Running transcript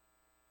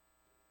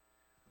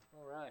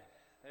All right,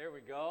 there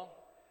we go.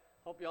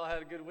 Hope you all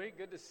had a good week.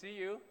 Good to see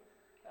you.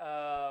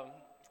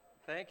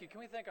 Thank you. Can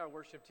we thank our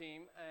worship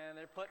team? And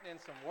they're putting in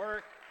some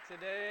work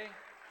today.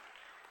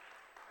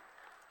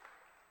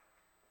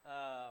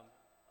 I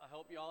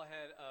hope you all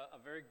had a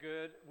very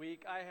good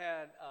week. I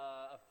had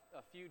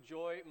a few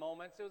joy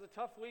moments. It was a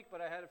tough week,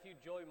 but I had a few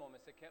joy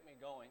moments that kept me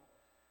going.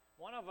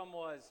 One of them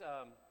was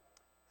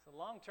some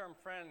long-term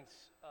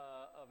friends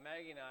of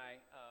Maggie and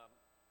I.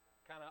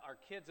 Our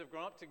kids have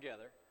grown up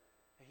together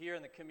here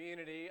in the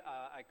community.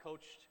 I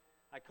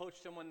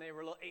coached them when they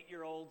were little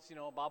 8-year-olds,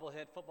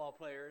 bobblehead football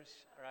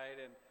players, right?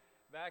 And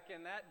back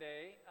in that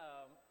day,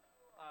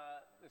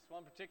 this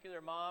one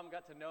particular mom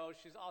got to know.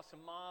 She's an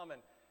awesome mom,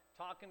 and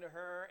talking to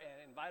her and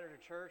invited her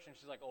to church, and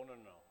she's like, "Oh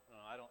no,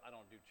 I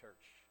don't do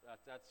church.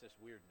 That's just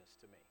weirdness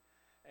to me."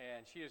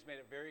 And she just made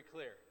it very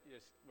clear.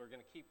 We're going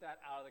to keep that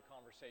out of the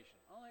conversation.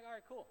 I'm like, all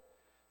right, cool.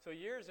 So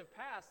years have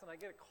passed, and I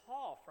get a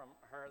call from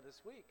her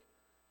this week.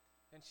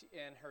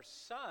 And her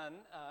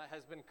son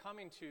has been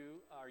coming to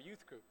our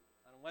youth group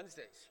on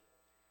Wednesdays.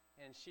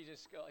 And he's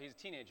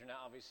a teenager now,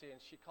 obviously, and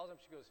she calls him,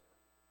 she goes,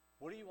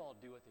 "What do you all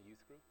do at the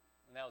youth group?"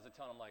 And that was the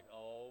tone. I'm like,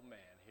 oh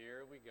man,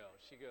 here we go.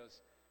 She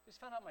goes,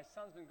 "Just found out my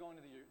son's been going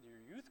to your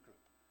youth group.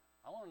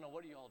 I want to know,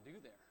 what do you all do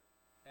there?"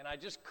 And I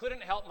just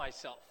couldn't help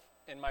myself.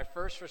 And my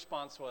first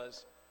response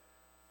was,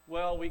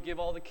 "Well, we give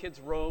all the kids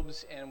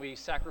robes, and we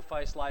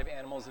sacrifice live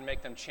animals and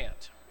make them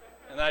chant."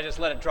 And I just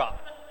let it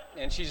drop.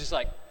 And she's just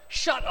like,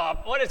 "Shut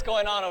up, what is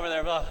going on over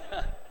there?"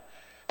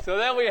 So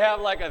then we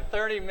have like a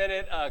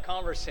 30-minute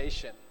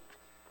conversation,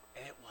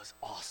 and it was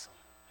awesome.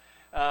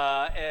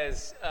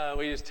 As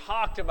we just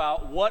talked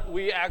about what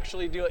we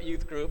actually do at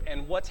youth group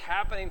and what's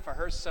happening for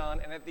her son.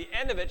 And at the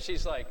end of it,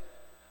 she's like,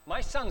 "My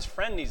son's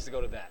friend needs to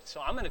go to that,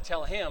 so I'm going to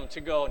tell him to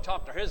go and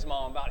talk to his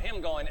mom about him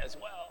going as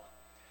well."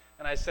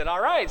 And I said,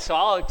 "All right, so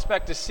I'll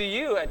expect to see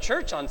you at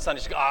church on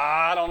Sunday." She goes,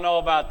 "I don't know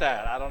about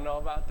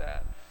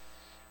that.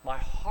 My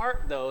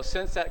heart, though,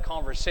 since that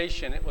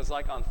conversation, it was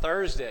like on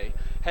Thursday,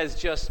 has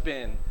just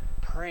been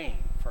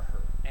praying for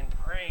her and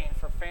praying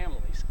for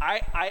families.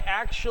 I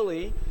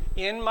actually,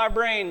 in my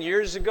brain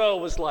years ago,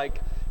 was like,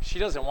 she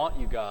doesn't want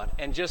you, God,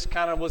 and just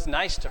kind of was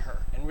nice to her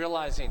and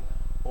realizing,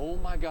 oh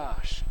my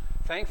gosh,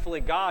 thankfully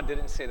God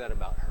didn't say that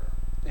about her,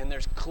 and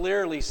there's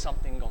clearly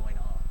something going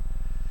on.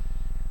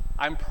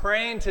 I'm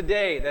praying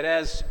today that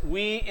as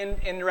we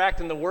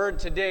interact in the Word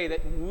today,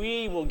 that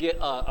we will get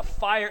a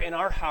fire in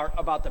our heart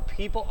about the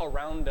people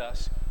around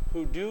us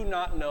who do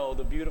not know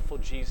the beautiful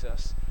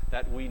Jesus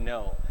that we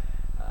know,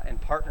 and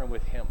partner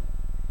with Him.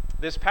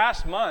 This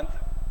past month,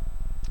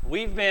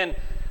 we've been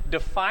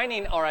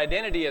defining our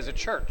identity as a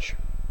church.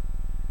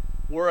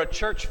 We're a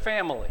church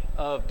family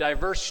of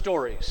diverse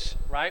stories,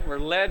 right? We're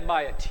led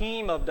by a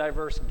team of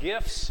diverse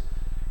gifts.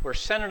 We're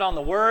centered on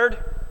the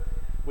Word,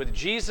 with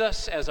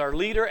Jesus as our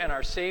leader and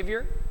our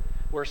Savior.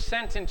 We're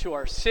sent into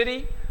our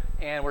city,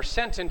 and we're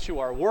sent into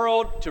our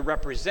world to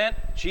represent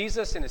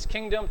Jesus and His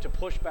kingdom, to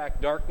push back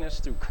darkness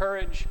through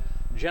courage,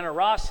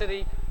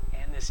 generosity,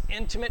 and this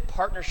intimate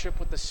partnership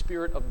with the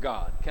Spirit of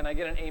God. Can I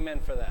get an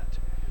amen for that?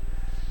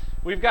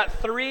 We've got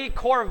 3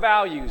 core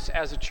values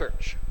as a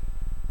church.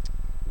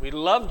 We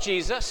love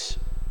Jesus.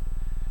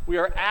 We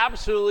are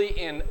absolutely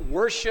in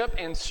worship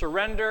and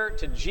surrender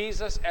to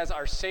Jesus as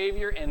our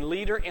Savior and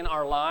leader in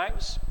our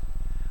lives.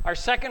 Our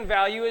second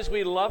value is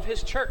we love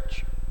His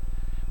church.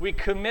 We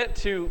commit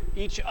to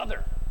each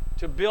other,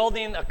 to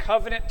building a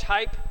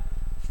covenant-type,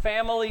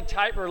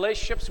 family-type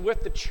relationships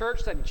with the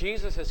church that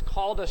Jesus has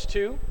called us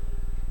to.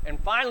 And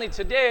finally,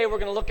 today, we're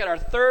going to look at our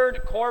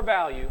third core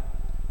value.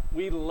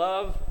 We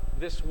love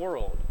this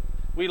world.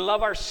 We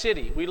love our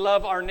city. We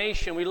love our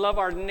nation. We love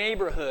our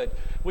neighborhood.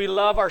 We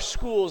love our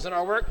schools and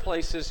our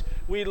workplaces.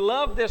 We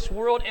love this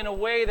world in a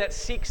way that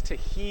seeks to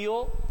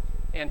heal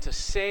and to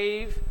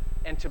save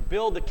and to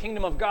build the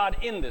kingdom of God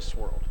in this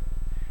world.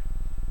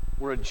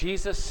 We're a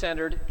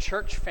Jesus-centered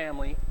church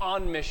family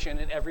on mission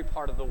in every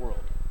part of the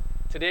world.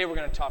 Today we're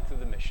going to talk through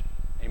the mission.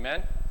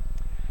 Amen?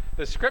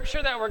 The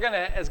scripture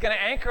that is going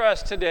to anchor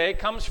us today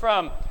comes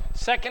from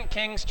 2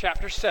 Kings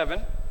chapter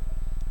 7.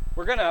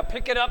 We're going to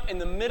pick it up in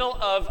the middle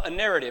of a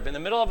narrative, in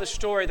the middle of a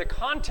story. The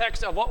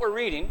context of what we're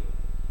reading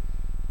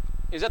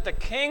is that the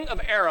king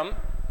of Aram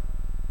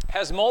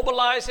has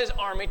mobilized his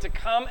army to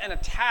come and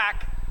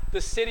attack the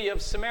city of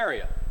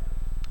Samaria.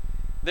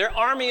 Their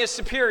army is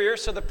superior,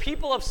 so the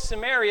people of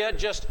Samaria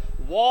just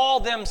wall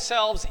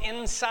themselves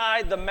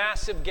inside the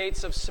massive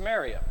gates of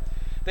Samaria.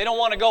 They don't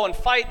want to go and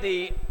fight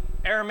the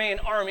Aramean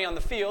army on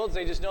the fields.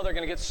 They just know they're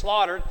going to get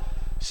slaughtered.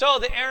 So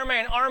the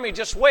Aramean army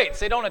just waits.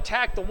 They don't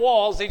attack the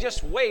walls. They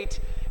just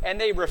wait,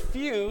 and they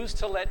refuse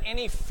to let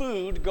any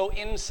food go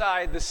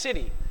inside the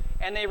city.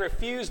 And they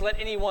refuse to let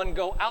anyone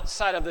go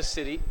outside of the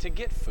city to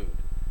get food.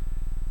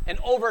 And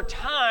over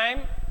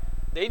time,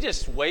 they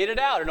just wait it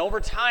out, and over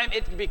time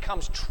it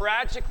becomes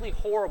tragically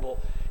horrible.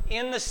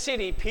 In the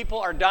city, people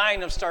are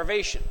dying of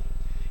starvation.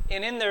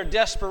 And in their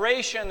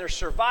desperation, their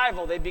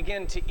survival, they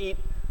begin to eat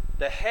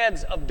the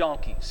heads of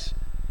donkeys.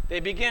 They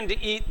begin to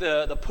eat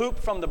the poop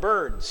from the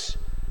birds.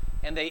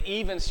 And they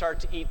even start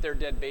to eat their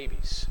dead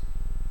babies.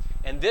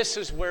 And this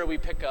is where we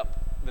pick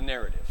up the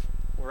narrative.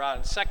 We're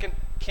on 2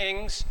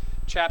 Kings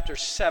chapter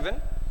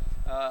 7.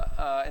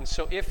 And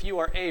so if you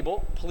are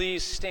able,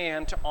 please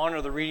stand to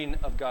honor the reading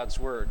of God's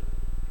word.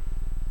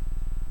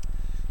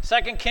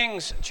 2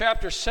 Kings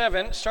chapter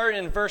 7,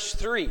 starting in verse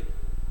 3.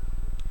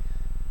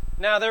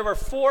 Now there were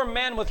 4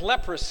 men with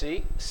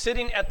leprosy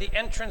sitting at the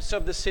entrance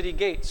of the city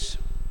gates.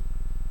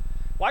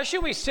 Why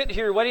should we sit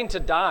here waiting to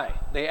die?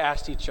 They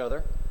asked each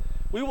other.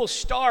 We will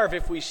starve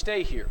if we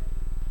stay here.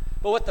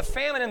 But with the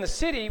famine in the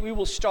city, we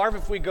will starve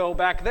if we go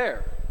back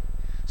there.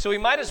 So we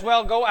might as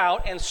well go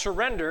out and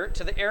surrender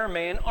to the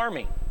Aramean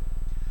army.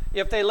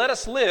 If they let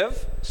us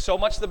live, so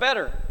much the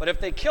better. But if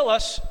they kill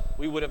us,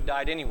 we would have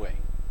died anyway.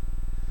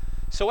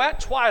 So at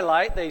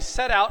twilight, they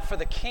set out for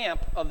the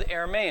camp of the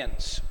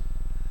Arameans.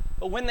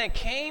 But when they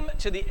came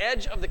to the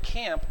edge of the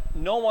camp,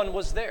 no one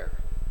was there.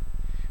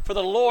 For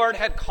the Lord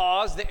had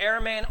caused the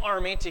Aramean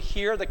army to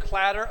hear the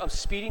clatter of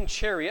speeding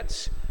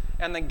chariots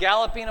and the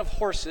galloping of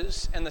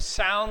horses and the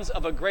sounds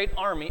of a great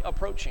army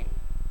approaching.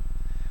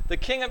 The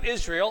king of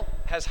Israel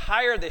has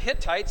hired the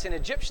Hittites and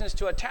Egyptians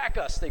to attack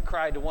us, they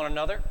cried to one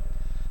another.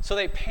 So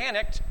they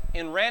panicked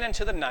and ran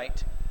into the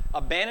night,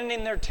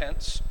 abandoning their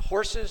tents,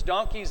 horses,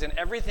 donkeys, and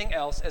everything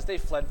else as they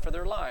fled for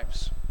their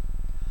lives.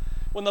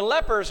 When the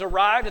lepers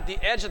arrived at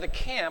the edge of the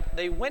camp,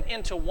 they went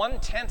into one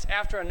tent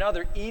after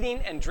another, eating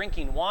and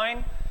drinking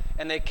wine,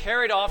 and they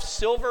carried off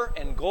silver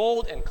and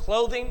gold and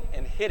clothing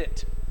and hid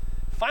it.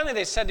 Finally,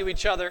 they said to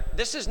each other,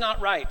 "This is not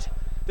right.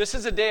 This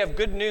is a day of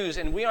good news,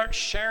 and we aren't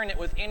sharing it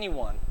with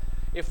anyone.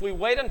 If we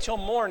wait until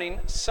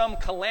morning, some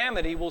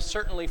calamity will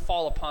certainly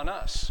fall upon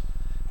us.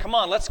 Come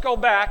on, let's go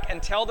back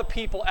and tell the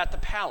people at the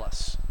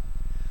palace."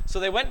 So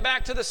they went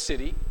back to the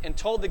city and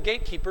told the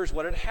gatekeepers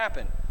what had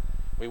happened.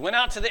 "We went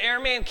out to the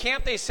Aramean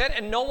camp," they said,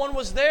 "and no one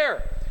was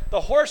there.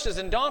 The horses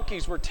and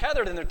donkeys were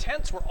tethered and their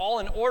tents were all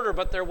in order,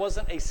 but there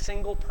wasn't a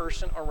single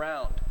person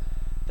around."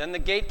 Then the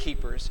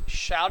gatekeepers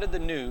shouted the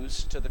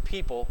news to the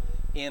people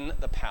in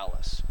the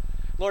palace.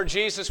 Lord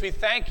Jesus, we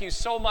thank you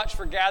so much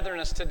for gathering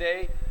us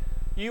today.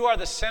 You are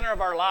the center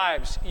of our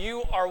lives.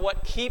 You are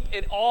what keep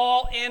it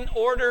all in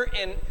order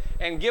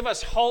and give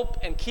us hope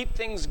and keep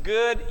things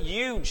good.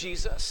 You,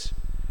 Jesus.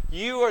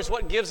 You is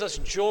what gives us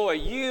joy.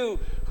 You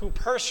who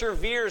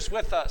perseveres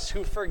with us,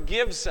 who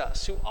forgives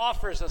us, who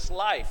offers us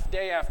life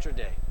day after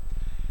day.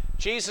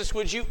 Jesus,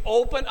 would you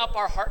open up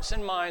our hearts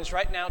and minds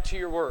right now to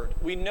your word?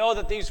 We know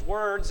that these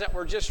words that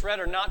were just read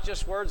are not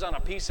just words on a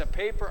piece of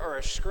paper or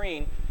a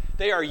screen.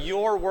 They are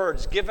your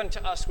words given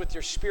to us with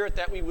your Spirit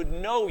that we would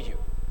know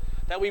you,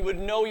 that we would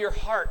know your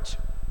heart.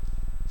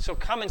 So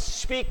come and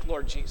speak,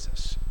 Lord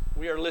Jesus.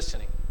 We are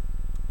listening.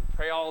 We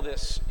pray all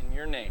this in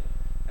your name.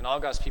 And all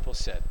God's people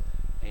said,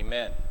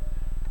 amen.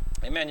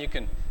 Amen. You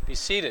can be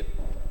seated.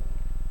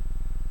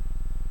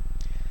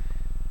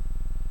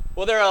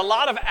 Well, there are a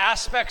lot of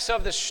aspects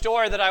of this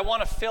story that I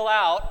want to fill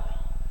out.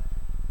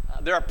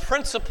 There are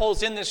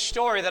principles in this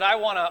story that I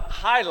want to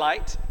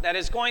highlight that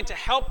is going to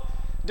help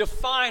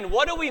define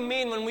what do we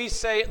mean when we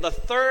say the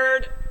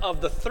third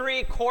of the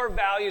 3 core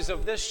values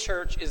of this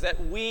church is that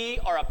we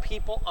are a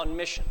people on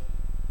mission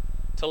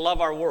to love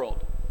our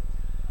world.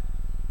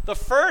 The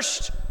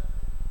first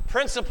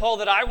principle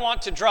that I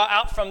want to draw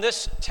out from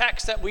this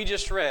text that we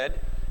just read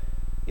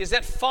is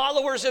that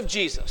followers of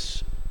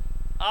Jesus,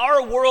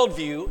 our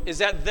worldview is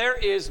that there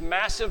is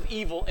massive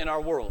evil in our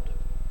world.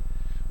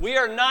 We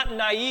are not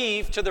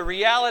naive to the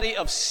reality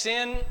of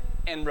sin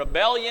and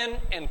rebellion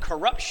and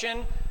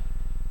corruption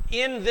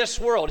in this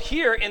world.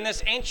 Here in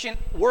this ancient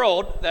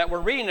world that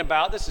we're reading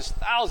about, this is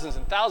thousands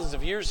and thousands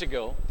of years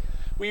ago,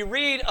 we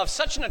read of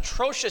such an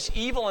atrocious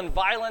evil and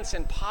violence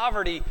and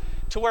poverty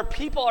to where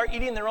people are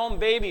eating their own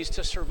babies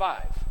to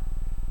survive.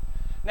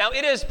 Now,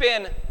 it has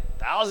been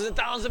thousands and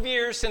thousands of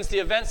years since the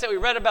events that we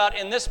read about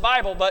in this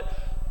Bible,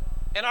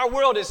 and our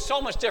world is so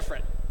much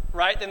different,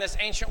 right, than this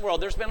ancient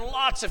world. There's been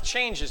lots of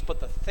changes, but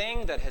the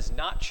thing that has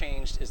not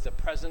changed is the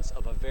presence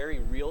of a very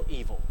real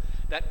evil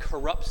that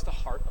corrupts the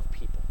heart of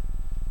people.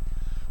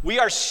 We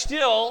are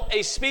still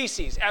a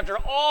species. After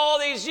all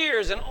these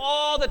years and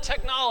all the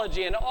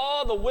technology and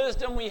all the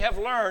wisdom we have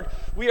learned,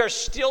 we are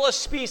still a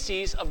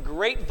species of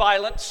great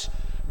violence,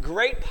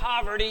 great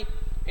poverty,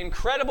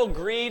 incredible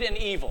greed, and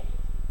evil.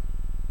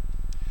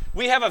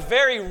 We have a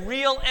very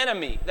real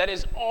enemy that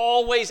is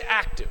always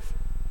active.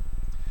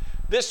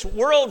 This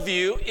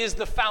worldview is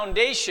the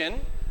foundation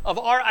of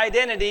our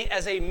identity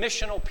as a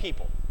missional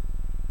people.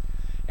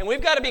 And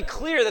we've got to be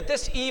clear that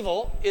this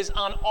evil is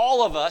on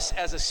all of us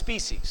as a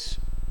species.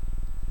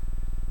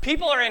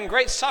 People are in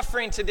great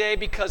suffering today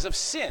because of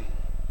sin,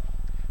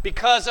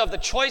 because of the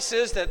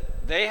choices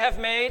that they have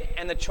made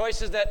and the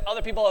choices that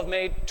other people have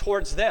made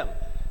towards them.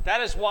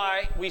 That is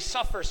why we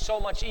suffer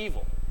so much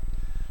evil.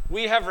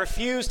 We have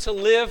refused to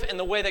live in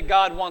the way that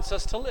God wants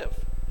us to live.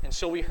 And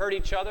so we hurt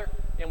each other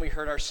and we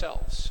hurt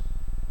ourselves.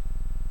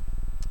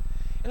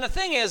 And the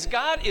thing is,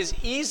 God is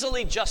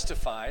easily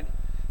justified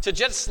to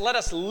just let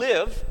us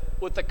live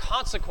with the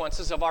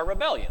consequences of our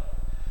rebellion.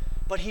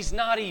 But he's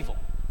not evil.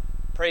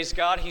 Praise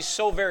God, he's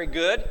so very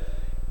good.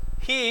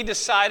 He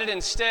decided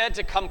instead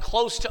to come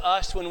close to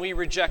us when we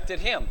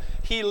rejected him.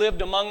 He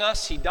lived among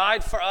us. He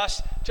died for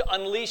us to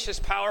unleash his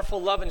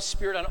powerful love and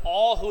spirit on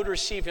all who would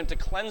receive him, to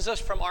cleanse us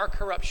from our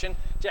corruption,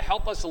 to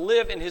help us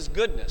live in his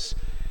goodness.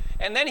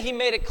 And then he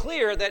made it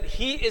clear that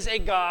he is a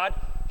God.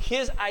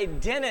 His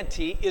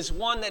identity is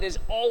one that is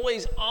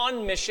always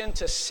on mission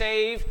to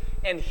save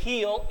and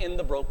heal in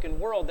the broken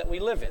world that we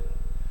live in.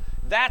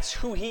 That's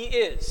who he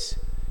is.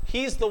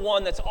 He's the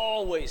one that's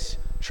always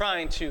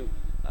trying to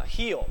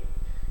heal.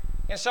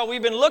 And so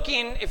we've been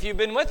looking, if you've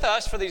been with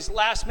us for these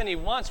last many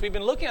months, we've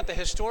been looking at the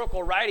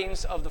historical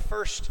writings of the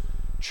first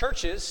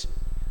churches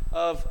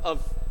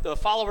of the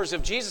followers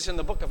of Jesus in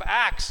the book of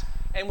Acts.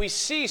 And we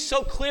see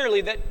so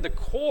clearly that the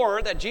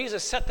core that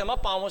Jesus set them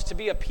up on was to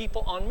be a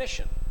people on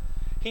mission.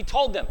 He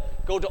told them,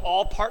 go to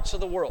all parts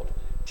of the world,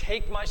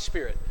 take my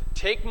spirit,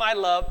 take my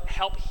love,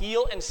 help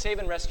heal and save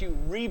and rescue,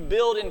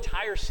 rebuild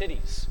entire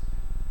cities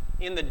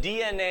in the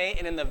DNA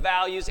and in the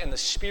values and the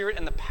spirit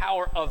and the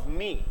power of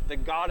me, the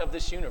God of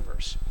this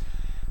universe.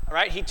 All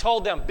right? He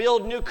told them,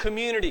 build new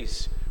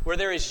communities where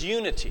there is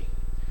unity,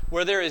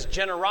 where there is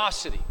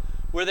generosity,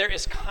 where there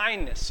is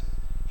kindness.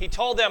 He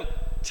told them,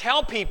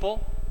 tell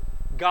people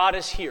God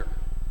is here.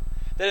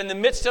 That in the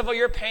midst of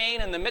your pain,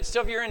 in the midst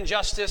of your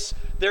injustice,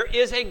 there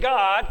is a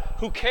God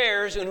who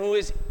cares and who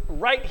is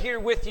right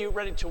here with you,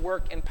 ready to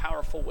work in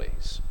powerful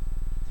ways.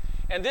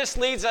 And this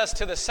leads us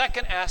to the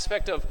second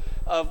aspect of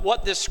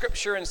what this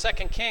scripture in 2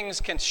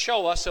 Kings can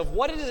show us, of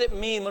what does it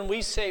mean when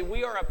we say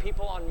we are a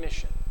people on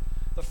mission.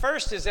 The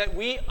first is that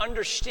we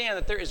understand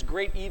that there is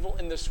great evil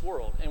in this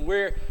world, and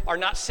we are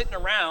not sitting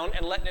around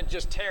and letting it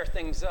just tear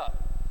things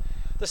up.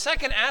 The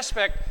second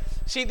aspect,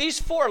 see, these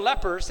 4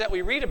 lepers that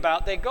we read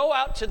about, they go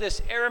out to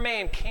this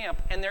Aramaean camp,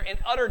 and they're in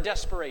utter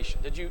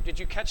desperation. Did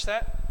you catch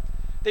that?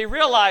 They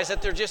realize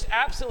that they're just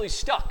absolutely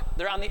stuck.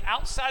 They're on the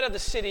outside of the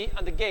city,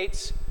 on the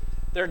gates.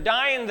 They're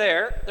dying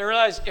there. They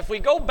realize if we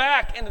go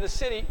back into the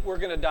city, we're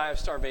going to die of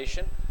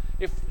starvation.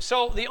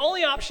 So the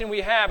only option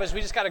we have is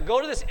we just got to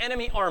go to this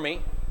enemy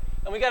army,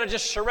 and we got to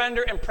just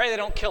surrender and pray they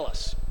don't kill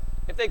us.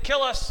 If they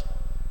kill us,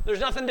 there's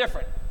nothing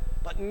different.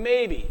 But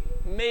maybe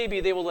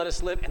they will let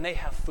us live, and they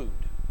have food,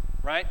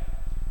 right?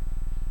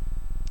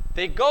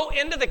 They go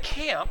into the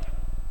camp,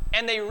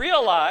 and they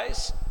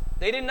realize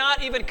they did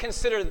not even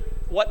consider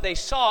what they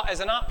saw as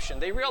an option.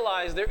 They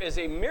realize there is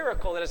a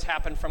miracle that has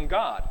happened from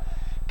God.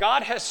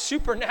 God has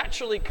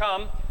supernaturally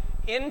come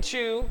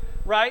into,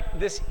 right,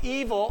 this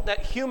evil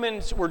that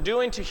humans were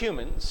doing to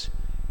humans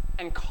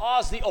and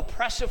caused the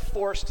oppressive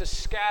force to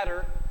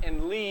scatter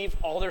and leave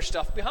all their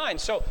stuff behind.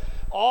 So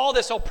all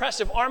this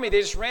oppressive army, they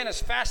just ran as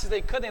fast as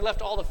they could. They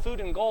left all the food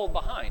and gold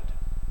behind.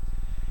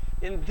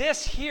 And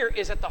this here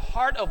is at the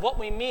heart of what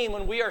we mean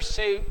when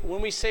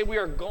we say we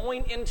are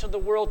going into the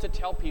world to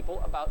tell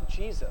people about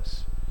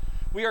Jesus.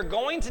 We are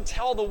going to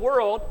tell the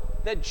world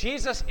that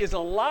Jesus is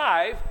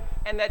alive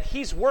and that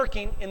he's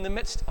working in the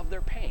midst of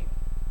their pain.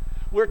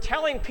 We're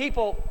telling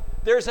people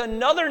there's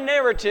another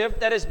narrative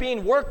that is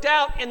being worked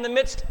out in the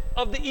midst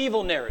of the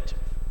evil narrative.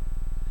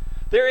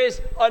 There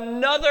is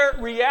another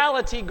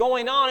reality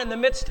going on in the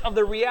midst of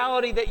the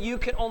reality that you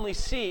can only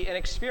see and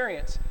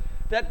experience.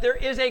 That there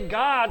is a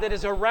God that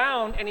is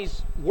around and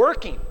he's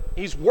working.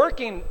 He's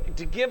working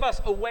to give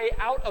us a way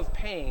out of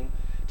pain,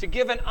 to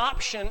give an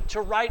option to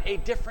write a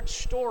different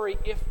story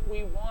if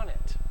we want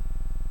it.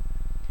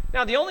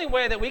 Now, the only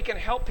way that we can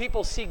help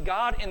people see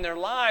God in their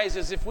lives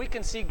is if we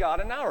can see God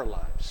in our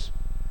lives.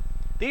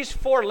 These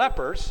 4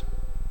 lepers,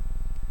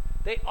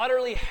 they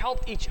utterly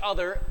helped each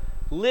other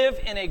live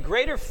in a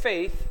greater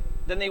faith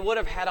than they would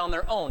have had on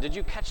their own. Did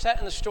you catch that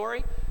in the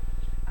story?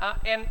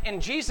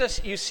 And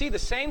Jesus, you see the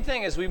same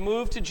thing as we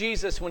move to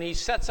Jesus when he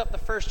sets up the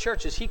first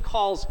churches. He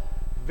calls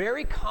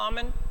very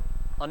common,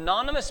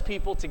 anonymous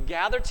people to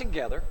gather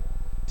together,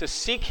 to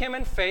seek him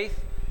in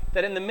faith,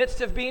 that in the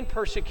midst of being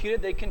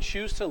persecuted, they can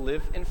choose to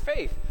live in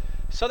faith.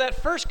 So that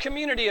first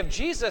community of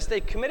Jesus,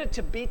 they committed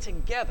to be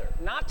together,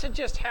 not to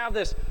just have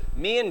this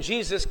me and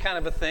Jesus kind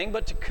of a thing,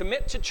 but to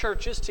commit to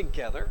churches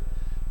together,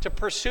 to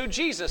pursue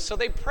Jesus. So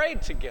they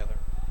prayed together.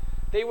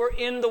 They were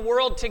in the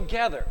world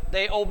together.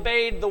 They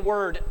obeyed the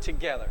word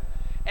together.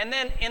 And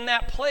then in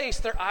that place,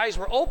 their eyes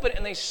were open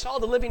and they saw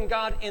the living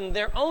God in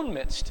their own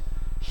midst,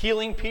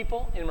 healing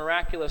people in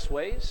miraculous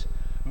ways,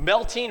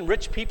 melting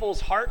rich people's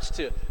hearts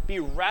to be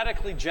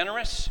radically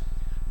generous,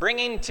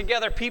 bringing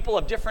together people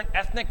of different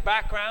ethnic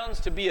backgrounds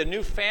to be a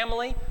new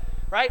family,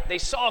 right? They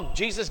saw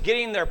Jesus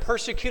getting their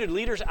persecuted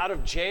leaders out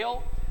of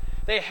jail.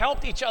 They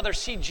helped each other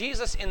see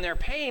Jesus in their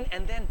pain,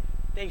 and then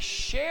they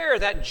share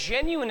that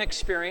genuine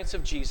experience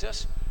of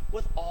Jesus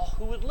with all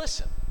who would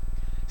listen.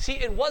 See,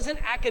 it wasn't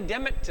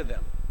academic to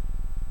them.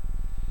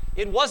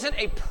 It wasn't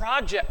a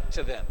project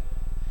to them.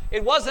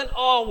 It wasn't,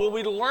 oh, well,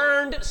 we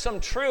learned some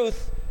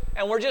truth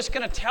and we're just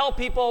going to tell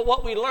people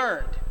what we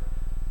learned.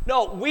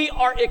 No, we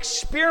are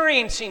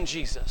experiencing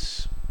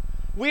Jesus.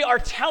 We are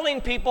telling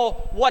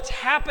people what's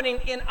happening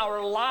in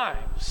our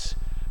lives,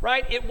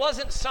 right? It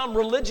wasn't some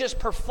religious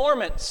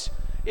performance.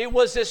 It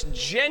was this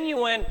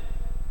genuine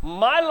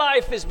My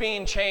life is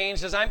being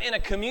changed as I'm in a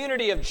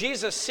community of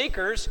Jesus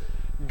seekers.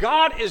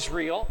 God is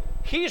real.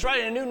 He's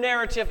writing a new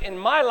narrative in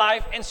my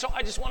life, and so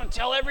I just want to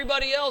tell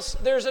everybody else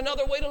there's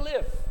another way to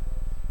live.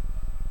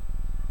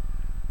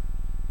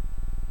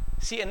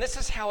 See, and this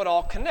is how it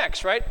all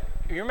connects, right?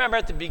 You remember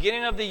at the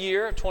beginning of the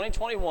year,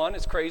 2021,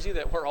 it's crazy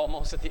that we're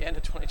almost at the end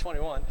of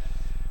 2021,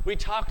 we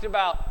talked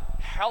about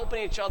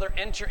helping each other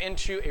enter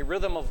into a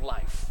rhythm of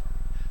life.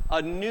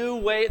 A new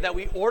way that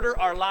we order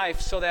our life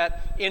so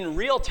that in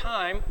real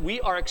time we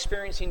are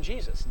experiencing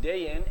Jesus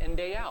day in and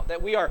day out. That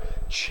we are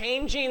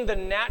changing the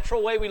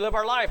natural way we live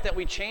our life, that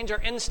we change our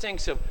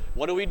instincts of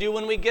what do we do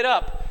when we get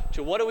up,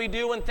 to what do we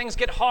do when things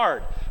get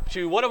hard,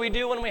 to what do we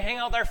do when we hang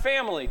out with our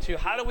family, to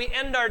how do we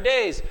end our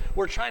days.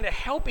 We're trying to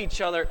help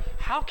each other.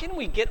 How can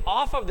we get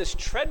off of this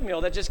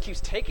treadmill that just keeps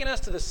taking us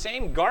to the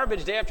same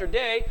garbage day after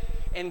day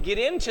and get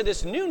into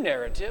this new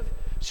narrative?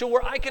 So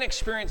where I can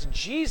experience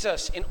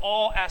Jesus in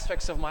all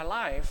aspects of my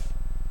life,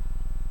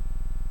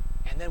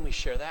 and then we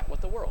share that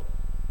with the world.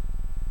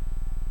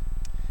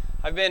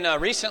 I've been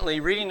recently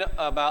reading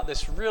about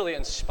this really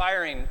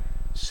inspiring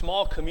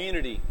small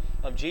community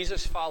of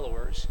Jesus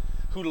followers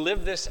who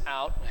live this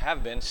out,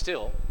 have been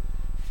still.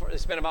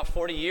 It's been about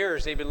 40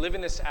 years. They've been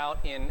living this out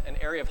in an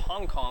area of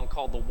Hong Kong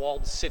called the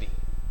Walled City.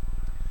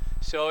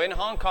 So in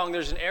Hong Kong,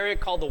 there's an area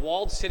called the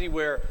Walled City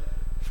where,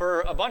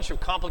 for a bunch of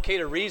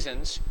complicated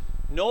reasons,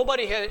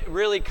 nobody had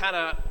really kind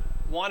of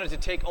wanted to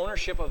take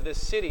ownership of this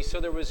city,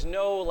 so there was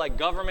no like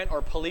government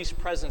or police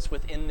presence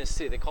within this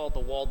city. They call it the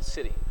Walled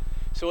City.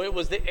 So it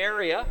was the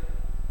area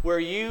where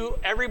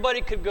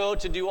everybody could go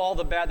to do all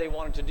the bad they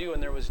wanted to do,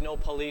 and there was no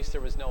police,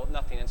 there was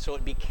nothing. And so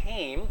it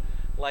became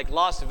like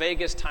Las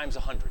Vegas times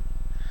 100.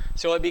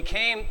 So it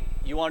became,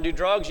 you want to do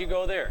drugs, you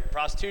go there.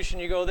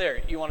 Prostitution, you go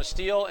there. You want to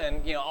steal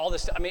and all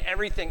this,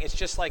 everything. It's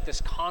just like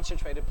this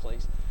concentrated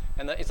place.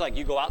 And it's like,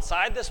 you go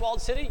outside this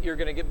walled city, you're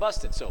going to get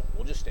busted, so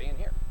we'll just stay in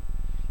here.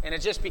 And it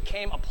just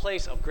became a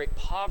place of great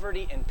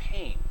poverty and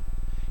pain.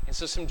 And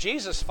so some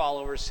Jesus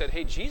followers said,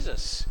 hey,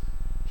 Jesus,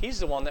 he's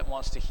the one that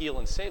wants to heal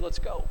and save. Let's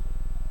go.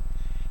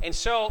 And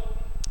so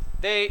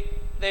they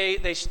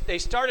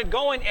started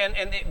going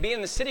and being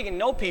in the city and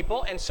know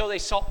people, and so they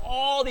saw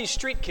all these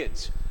street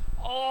kids,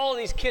 all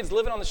these kids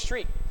living on the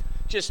street,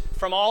 just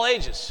from all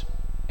ages.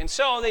 And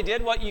so they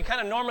did what you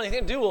kind of normally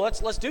do. Well,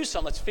 let's do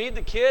something. Let's feed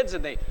the kids,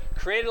 and they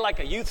created like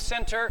a youth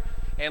center,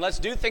 and let's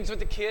do things with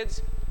the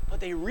kids. But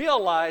they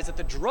realized that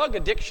the drug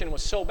addiction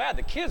was so bad.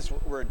 The kids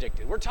were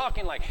addicted. We're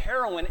talking like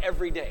heroin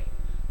every day,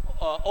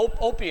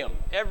 opium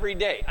every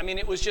day.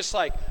 It was just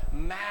like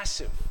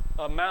massive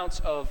amounts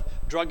of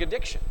drug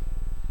addiction.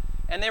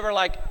 And they were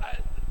like,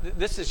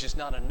 this is just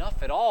not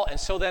enough at all. And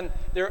so then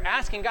they're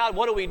asking God,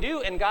 what do we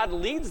do? And God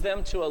leads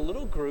them to a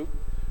little group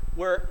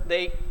where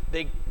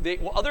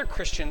other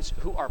Christians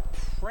who are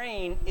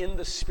praying in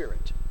the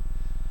Spirit.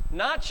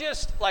 Not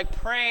just like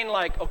praying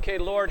like, okay,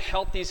 Lord,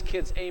 help these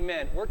kids,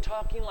 amen. We're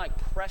talking like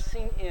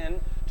pressing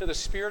in to the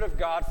Spirit of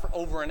God for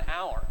over an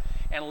hour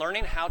and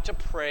learning how to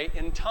pray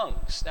in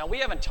tongues. Now, we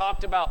haven't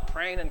talked about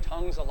praying in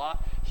tongues a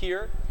lot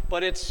here,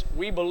 but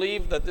we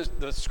believe that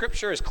the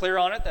Scripture is clear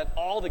on it, that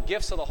all the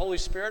gifts of the Holy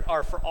Spirit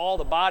are for all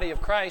the body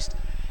of Christ,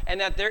 and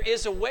that there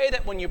is a way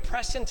that when you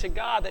press into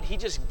God, that He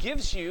just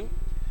gives you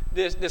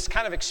this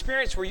kind of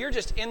experience where you're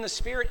just in the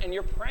Spirit and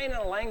you're praying in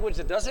a language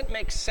that doesn't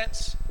make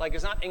sense, like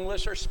it's not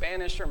English or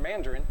Spanish or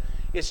Mandarin.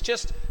 It's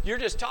just, you're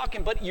just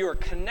talking, but you're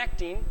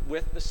connecting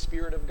with the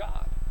Spirit of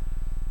God.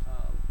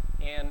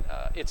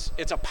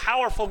 It's a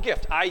powerful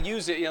gift. I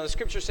use it, the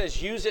Scripture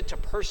says use it to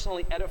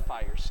personally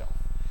edify yourself.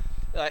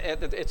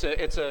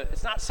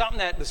 It's not something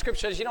that the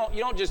Scripture says you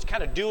don't just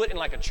kind of do it in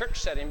like a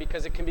church setting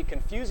because it can be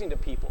confusing to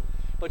people.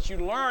 But you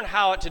learn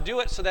how to do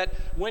it so that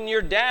when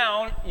you're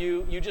down,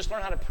 you just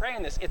learn how to pray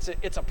in this.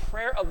 It's a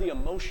prayer of the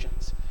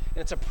emotions. And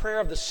it's a prayer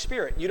of the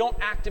Spirit. You don't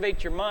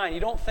activate your mind.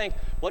 You don't think,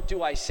 what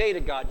do I say to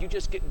God? You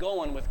just get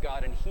going with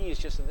God, and He is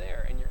just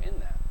there, and you're in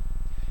that.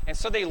 And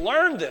so they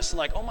learned this, and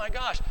like, oh my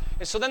gosh.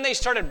 And so then they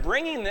started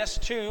bringing this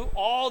to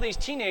all these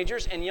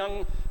teenagers and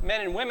young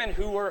men and women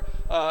who were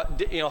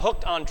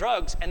hooked on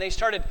drugs, and they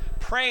started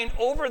praying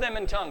over them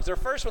in tongues. Their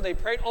first one, they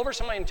prayed over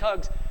somebody in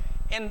tongues,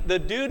 and the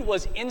dude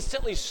was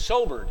instantly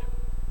sobered,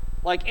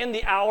 like in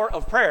the hour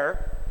of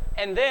prayer,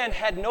 and then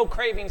had no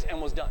cravings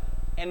and was done,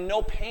 and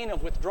no pain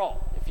of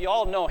withdrawal. If you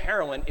all know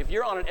heroin, if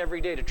you're on it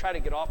every day to try to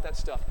get off that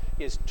stuff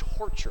is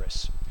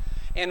torturous.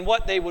 And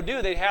what they would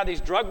do, they'd have these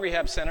drug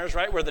rehab centers,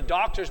 right, where the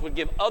doctors would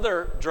give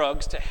other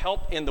drugs to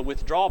help in the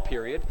withdrawal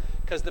period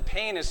because the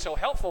pain is so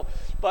helpful,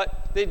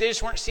 but they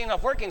just weren't seeing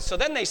enough working. So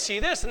then they see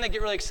this, and they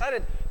get really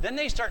excited. Then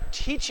they start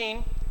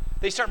teaching.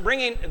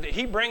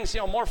 He brings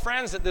more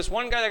friends. That this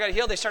one guy that got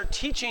healed, they start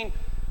teaching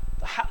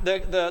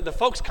the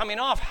folks coming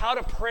off how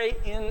to pray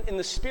in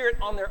the Spirit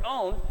on their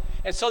own.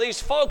 And so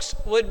these folks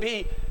would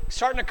be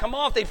starting to come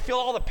off. They'd feel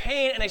all the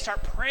pain, and they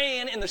start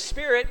praying in the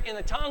Spirit, in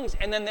the tongues,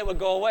 and then they would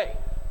go away.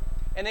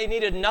 And they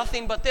needed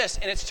nothing but this.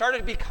 And it started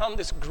to become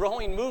this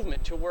growing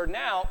movement to where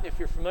now, if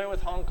you're familiar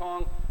with Hong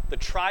Kong, the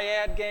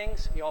triad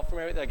gangs, you all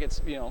familiar with, like it's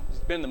been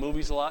in the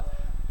movies a lot.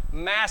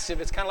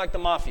 Massive, it's kind of like the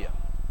mafia.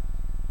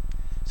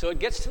 So it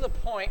gets to the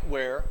point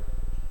where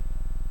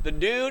the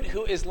dude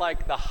who is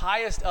like the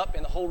highest up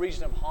in the whole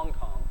region of Hong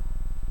Kong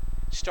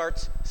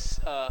starts,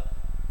 the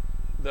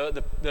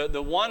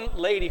one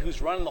lady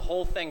who's running the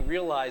whole thing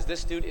realized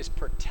this dude is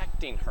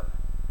protecting her.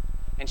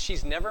 And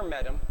she's never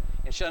met him,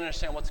 and she doesn't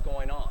understand what's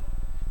going on.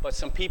 But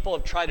some people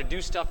have tried to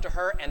do stuff to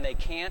her, and they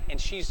can't, and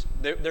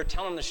they're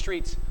telling the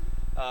streets,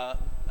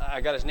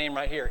 I got his name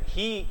right here,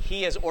 he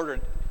has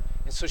ordered,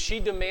 and so she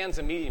demands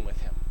a meeting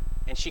with him,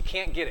 and she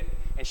can't get it,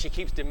 and she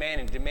keeps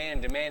demanding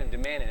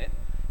it,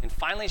 and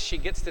finally she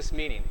gets this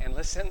meeting, and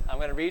listen, I'm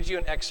going to read you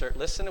an excerpt.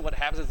 Listen to what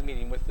happens at the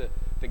meeting with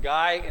the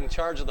guy in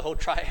charge of the whole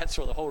triads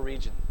for the whole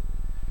region.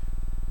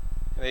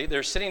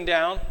 They're sitting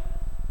down,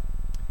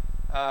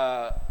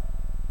 and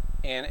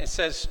it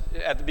says,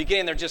 at the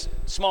beginning, they're just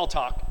small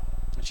talk.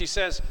 And she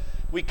says,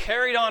 "We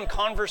carried on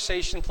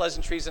conversation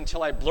pleasantries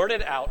until I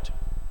blurted out,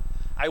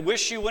 'I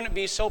wish you wouldn't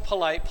be so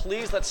polite.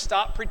 Please, let's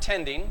stop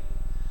pretending.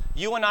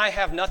 You and I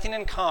have nothing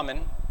in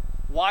common.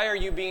 Why are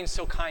you being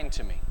so kind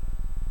to me?'"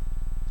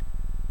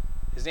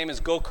 His name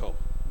is Goko.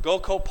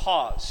 Goko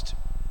paused.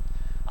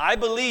 "I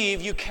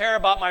believe you care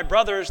about my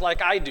brothers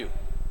like I do."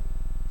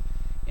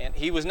 And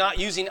he was not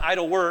using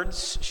idle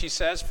words, she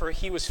says, for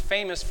he was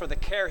famous for the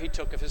care he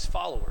took of his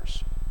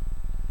followers.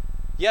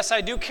 "Yes,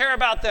 I do care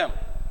about them."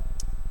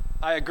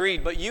 I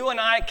agreed, "but you and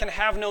I can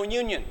have no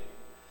union.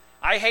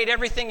 I hate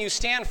everything you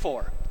stand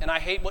for, and I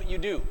hate what you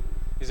do."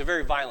 He's a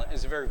very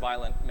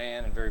violent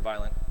man and very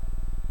violent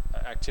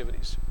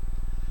activities.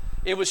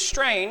 "It was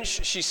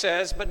strange," she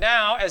says, "but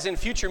now, as in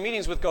future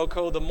meetings with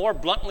Goko, the more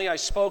bluntly I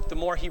spoke, the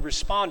more he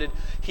responded.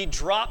 He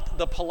dropped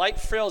the polite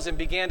frills and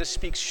began to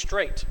speak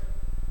straight.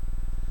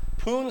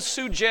 Poon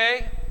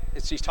Suje,"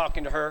 she's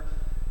talking to her,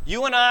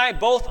 "you and I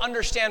both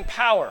understand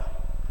power.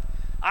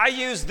 I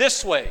use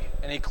this way,"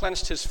 and he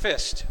clenched his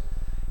fist.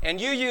 "And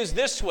you use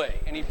this way,"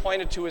 and he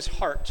pointed to his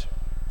heart.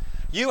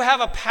 "You have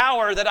a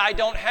power that I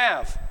don't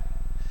have.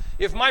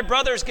 If my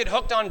brothers get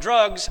hooked on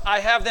drugs,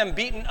 I have them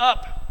beaten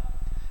up.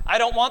 I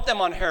don't want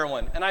them on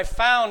heroin, and I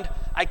found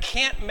I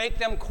can't make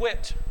them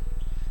quit.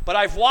 But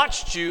I've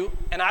watched you,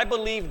 and I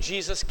believe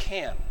Jesus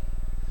can."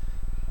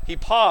 He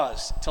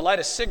paused to light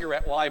a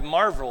cigarette while I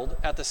marveled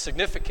at the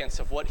significance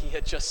of what he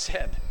had just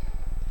said.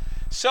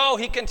 "So,"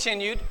 he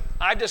continued,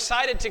 "I've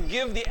decided to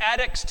give the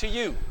addicts to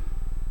you."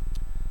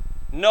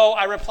 "No,"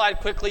 I replied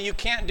quickly, "you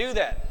can't do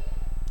that.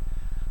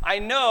 I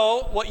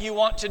know what you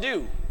want to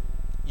do.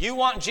 You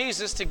want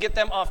Jesus to get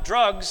them off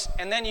drugs,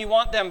 and then you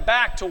want them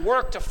back to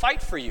work to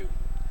fight for you.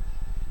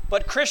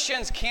 But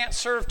Christians can't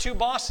serve two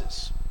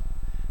bosses.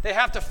 They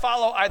have to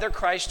follow either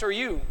Christ or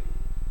you.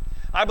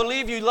 I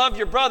believe you love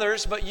your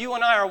brothers, but you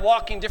and I are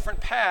walking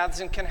different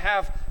paths and can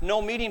have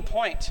no meeting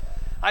point.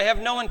 I have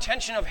no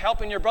intention of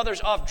helping your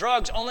brothers off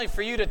drugs only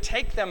for you to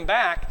take them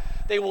back.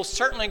 They will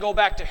certainly go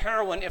back to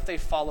heroin if they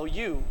follow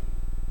you."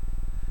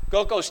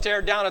 Goko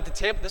stared down at the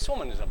table. This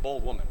woman is a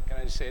bold woman. Can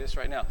I just say this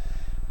right now?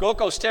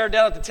 Goko stared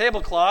down at the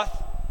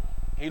tablecloth.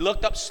 He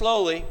looked up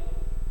slowly.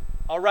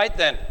 "All right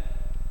then.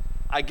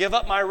 I give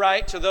up my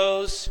right to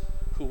those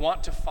who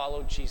want to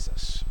follow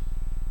Jesus."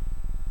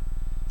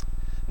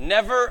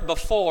 Never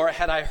before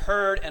had I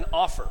heard an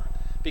offer,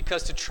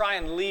 because to try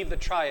and leave the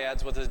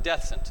triads was a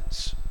death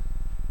sentence.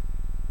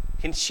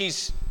 And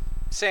she's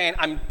saying,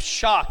 "I'm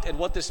shocked at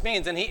what this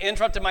means." And he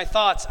interrupted my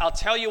thoughts. "I'll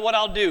tell you what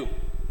I'll do.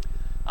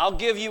 I'll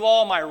give you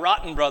all my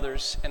rotten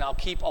brothers, and I'll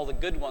keep all the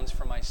good ones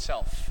for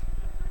myself."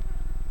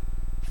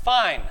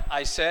 "Fine,"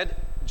 I said.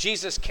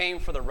 "Jesus came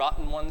for the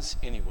rotten ones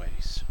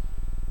anyways."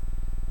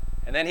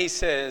 And then he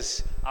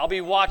says, "I'll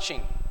be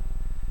watching,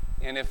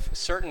 and if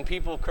certain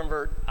people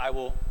convert, I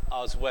will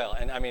as well."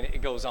 And I mean,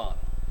 it goes on.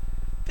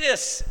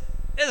 This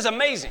is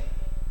amazing,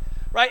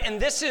 right? And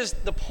this is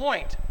the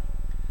point.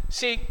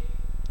 See,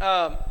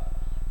 the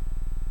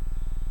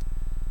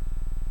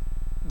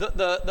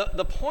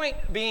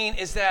point being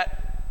is that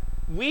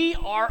we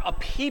are a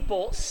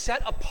people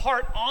set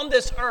apart on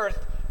this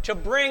earth to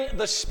bring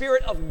the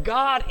Spirit of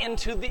God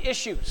into the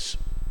issues.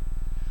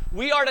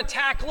 We are to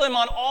tackle Him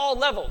on all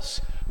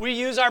levels. We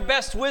use our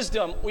best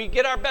wisdom. We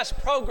get our best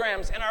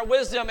programs and our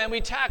wisdom, and we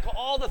tackle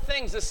all the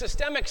things, the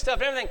systemic stuff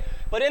and everything.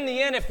 But in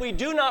the end, if we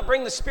do not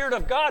bring the Spirit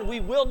of God,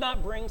 we will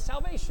not bring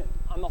salvation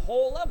on the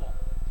whole level.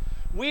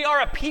 We are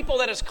a people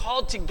that is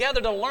called together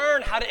to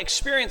learn how to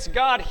experience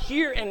God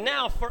here and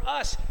now for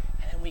us,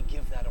 and then we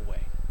give that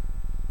away.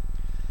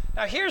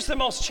 Now, here's the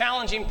most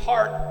challenging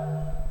part.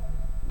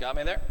 Got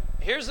me there?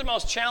 Here's the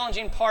most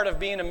challenging part of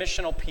being a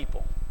missional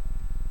people.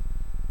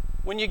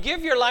 When you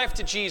give your life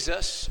to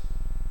Jesus,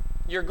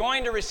 you're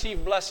going to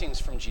receive blessings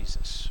from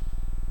Jesus.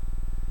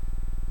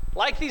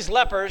 Like these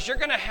lepers, you're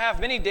going to have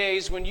many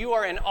days when you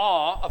are in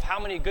awe of how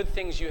many good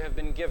things you have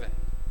been given.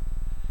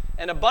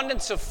 An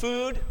abundance of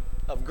food,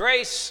 of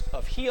grace,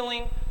 of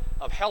healing,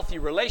 of healthy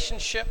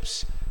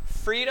relationships,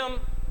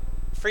 freedom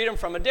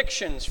from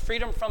addictions,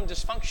 freedom from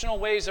dysfunctional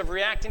ways of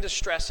reacting to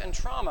stress and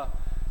trauma.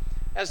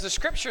 As the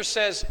scripture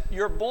says,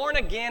 you're born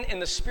again in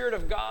the Spirit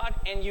of God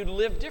and you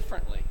live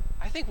differently.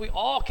 I think we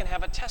all can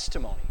have a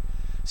testimony.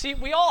 See,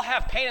 we all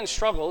have pain and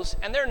struggles,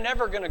 and they're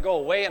never going to go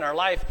away in our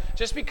life.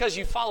 Just because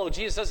you follow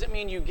Jesus doesn't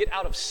mean you get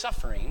out of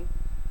suffering,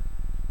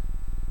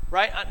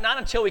 right? Not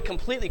until we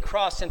completely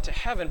cross into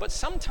heaven. But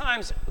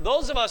sometimes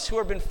those of us who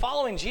have been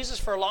following Jesus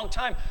for a long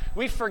time,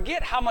 we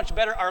forget how much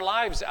better our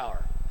lives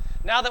are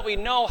now that we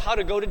know how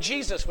to go to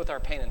Jesus with our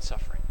pain and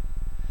suffering.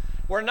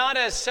 We're not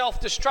as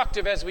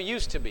self-destructive as we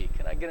used to be.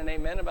 Can I get an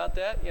amen about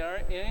that? You know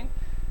what I mean?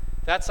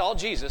 That's all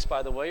Jesus,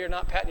 by the way. You're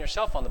not patting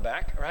yourself on the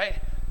back, right?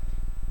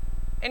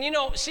 And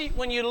see,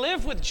 when you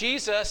live with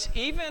Jesus,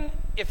 even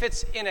if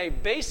it's in a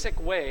basic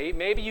way,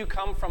 maybe you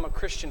come from a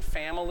Christian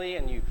family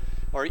and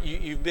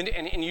you've been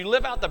and you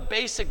live out the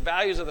basic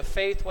values of the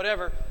faith,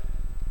 whatever.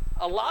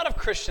 A lot of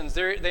Christians,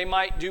 they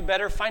might do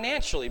better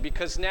financially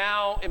because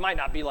now it might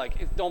not be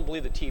like, don't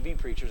believe the TV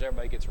preachers,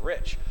 everybody gets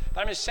rich.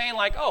 But I'm just saying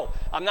like,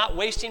 I'm not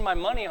wasting my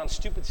money on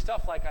stupid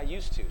stuff like I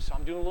used to, so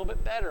I'm doing a little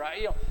bit better.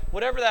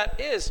 Whatever that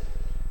is.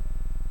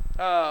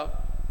 But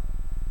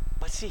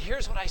see,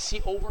 here's what I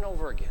see over and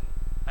over again.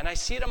 And I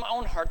see it in my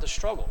own heart, the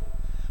struggle.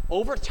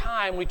 Over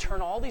time, we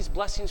turn all these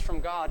blessings from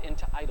God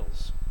into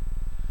idols.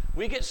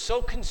 We get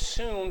so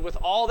consumed with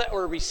all that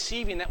we're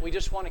receiving that we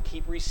just want to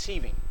keep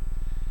receiving.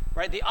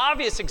 Right? The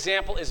obvious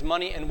example is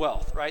money and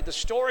wealth, right? The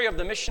story of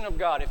the mission of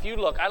God. If you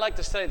look, I like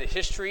to study the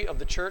history of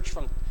the church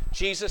from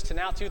Jesus to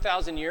now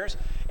 2,000 years,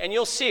 and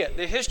you'll see it.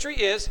 The history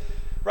is,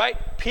 right,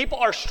 people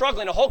are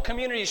struggling, a whole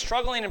community is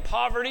struggling in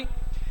poverty,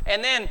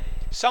 and then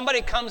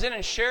somebody comes in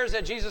and shares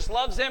that Jesus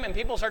loves them, and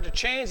people start to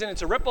change, and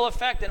it's a ripple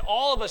effect, and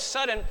all of a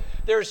sudden,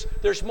 there's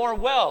more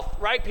wealth,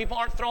 right? People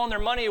aren't throwing their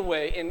money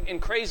away in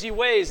crazy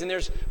ways, and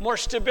there's more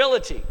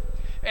stability.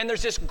 And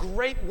there's this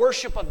great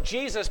worship of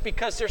Jesus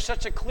because there's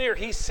such a clear,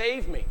 he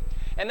saved me.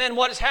 And then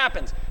what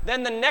happens?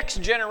 Then the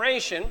next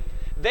generation,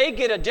 they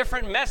get a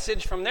different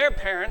message from their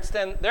parents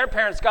than their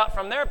parents got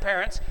from their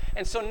parents.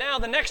 And so now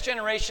the next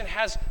generation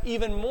has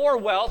even more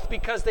wealth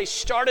because they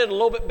started a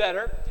little bit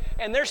better,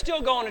 and they're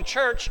still going to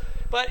church,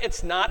 but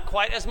it's not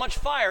quite as much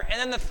fire. And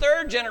then the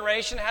third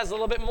generation has a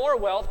little bit more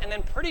wealth, and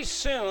then pretty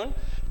soon,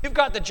 you've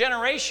got the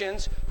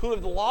generations who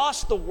have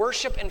lost the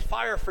worship and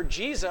fire for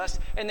Jesus,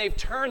 and they've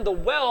turned the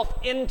wealth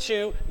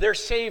into their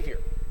Savior.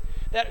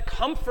 That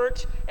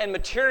comfort and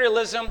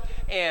materialism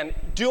and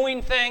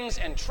doing things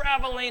and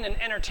traveling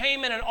and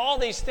entertainment and all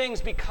these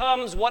things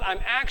becomes what I'm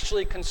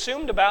actually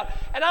consumed about.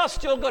 And I'll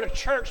still go to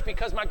church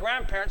because my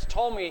grandparents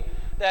told me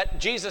that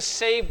Jesus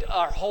saved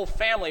our whole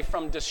family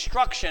from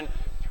destruction.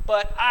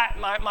 But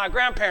my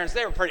grandparents,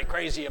 they were pretty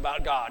crazy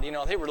about God.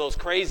 They were those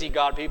crazy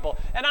God people.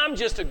 And I'm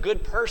just a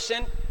good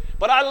person,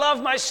 but I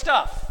love my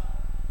stuff.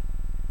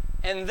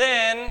 And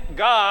then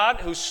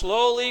God, who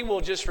slowly will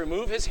just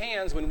remove his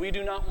hands when we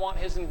do not want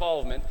his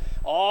involvement,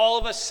 all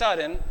of a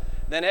sudden,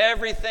 then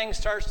everything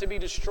starts to be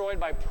destroyed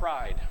by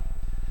pride.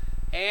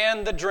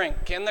 And the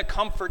drink, and the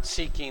comfort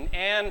seeking,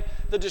 and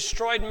the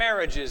destroyed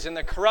marriages, and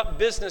the corrupt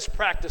business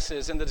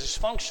practices, and the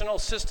dysfunctional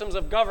systems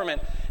of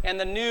government, and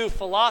the new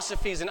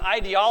philosophies and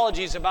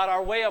ideologies about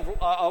our way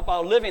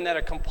of living that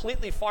are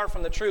completely far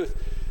from the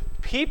truth.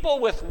 People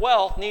with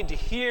wealth need to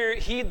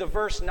heed the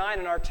verse 9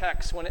 in our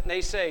text when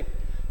they say,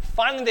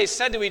 finally they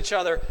said to each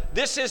other,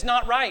 this is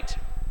not right.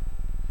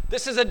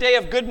 This is a day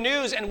of good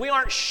news, and we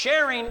aren't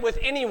sharing with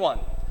anyone.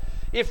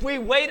 If we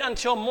wait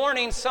until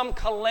morning, some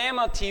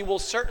calamity will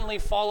certainly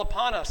fall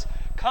upon us.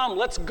 Come,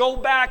 let's go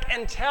back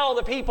and tell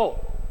the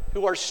people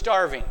who are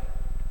starving.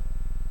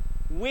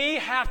 We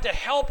have to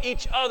help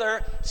each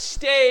other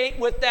stay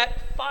with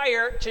that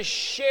fire to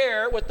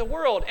share with the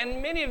world. And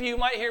many of you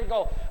might hear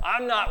go,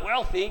 I'm not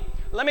wealthy.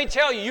 Let me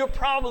tell you, you're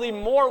probably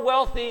more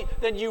wealthy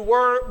than you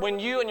were when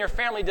you and your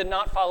family did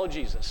not follow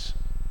Jesus.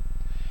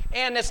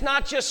 And it's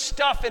not just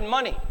stuff and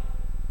money.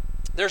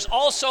 There's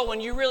also, when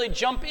you really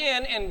jump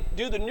in and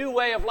do the new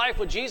way of life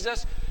with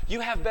Jesus, you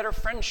have better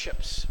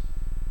friendships.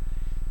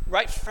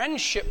 Right?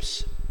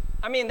 Friendships.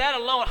 I mean, that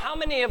alone, how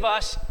many of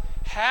us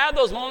had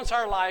those moments in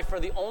our life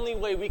where the only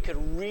way we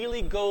could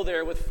really go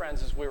there with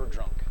friends is we were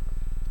drunk?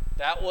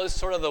 That was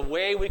sort of the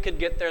way we could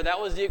get there. That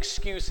was the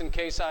excuse in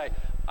case I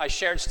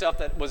shared stuff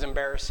that was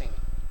embarrassing.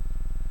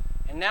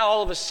 And now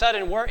all of a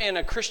sudden we're in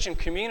a Christian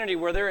community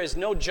where there is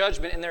no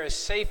judgment and there is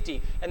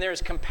safety and there is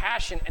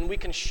compassion and we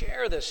can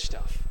share this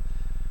stuff.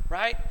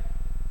 Right?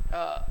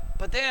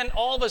 But then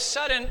all of a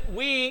sudden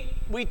we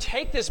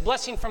take this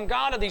blessing from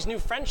God of these new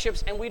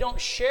friendships and we don't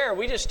share.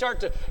 We just start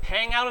to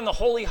hang out in the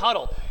holy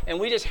huddle and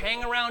we just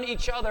hang around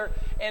each other.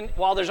 And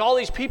while there's all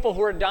these people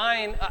who are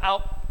dying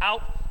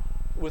out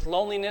with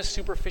loneliness,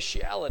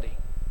 superficiality,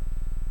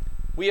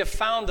 we have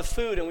found the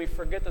food and we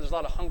forget that there's a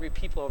lot of hungry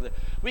people over there.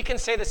 We can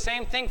say the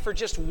same thing for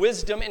just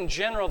wisdom in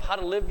general of how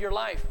to live your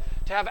life.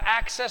 To have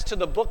access to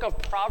the book of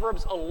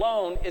Proverbs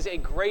alone is a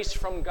grace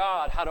from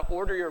God, how to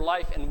order your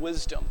life in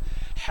wisdom.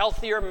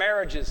 Healthier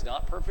marriages,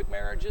 not perfect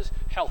marriages,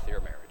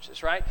 healthier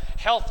marriages, right?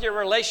 Healthier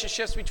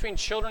relationships between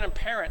children and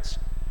parents.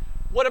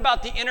 What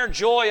about the inner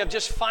joy of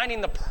just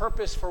finding the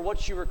purpose for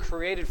what you were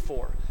created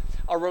for?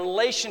 A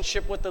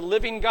relationship with the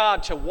living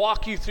God to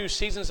walk you through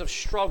seasons of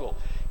struggle,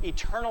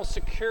 eternal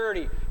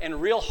security,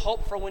 and real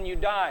hope for when you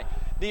die.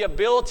 The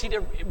ability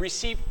to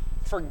receive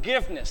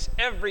forgiveness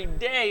every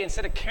day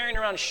instead of carrying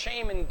around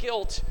shame and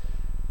guilt.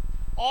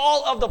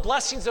 All of the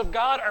blessings of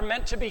God are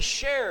meant to be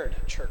shared,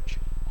 church.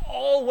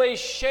 Always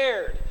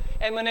shared.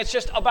 And when it's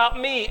just about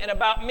me and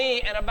about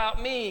me and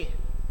about me,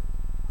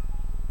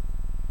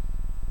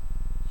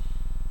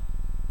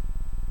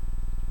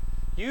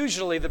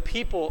 usually the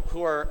people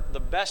who are the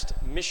best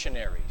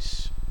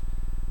missionaries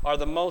are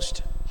the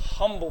most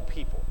humble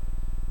people.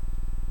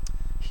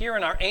 Here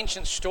in our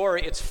ancient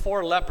story, it's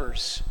 4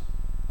 lepers,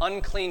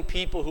 unclean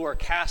people who are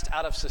cast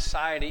out of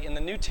society. In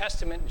the New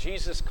Testament,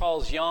 Jesus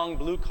calls young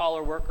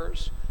blue-collar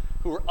workers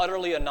who were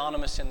utterly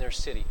anonymous in their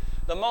city.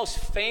 The most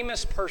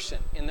famous person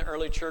in the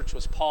early church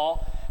was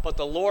Paul, but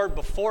the Lord,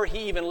 before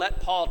he even let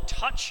Paul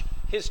touch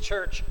his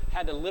church,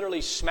 had to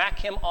literally smack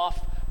him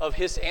off of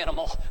his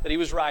animal that he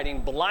was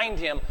riding, blind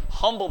him,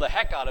 humble the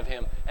heck out of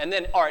him, and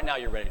then, all right, now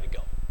you're ready to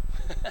go.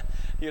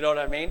 You know what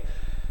I mean?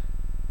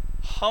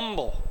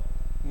 Humble.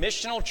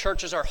 Missional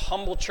churches are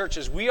humble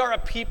churches. We are a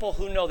people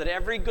who know that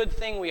every good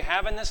thing we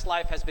have in this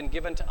life has been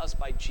given to us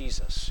by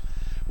Jesus.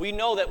 We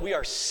know that we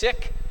are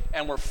sick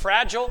and we're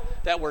fragile,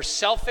 that we're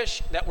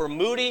selfish, that we're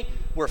moody,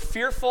 we're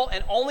fearful,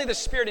 and only the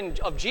Spirit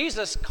of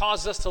Jesus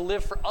causes us to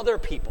live for other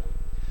people.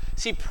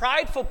 See,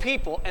 prideful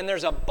people, and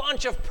there's a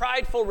bunch of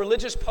prideful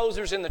religious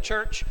posers in the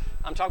church,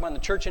 I'm talking about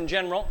the church in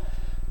general,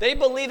 they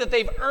believe that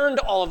they've earned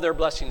all of their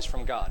blessings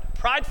from God.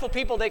 Prideful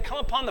people, they come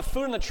upon the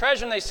food and the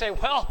treasure and they say,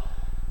 well,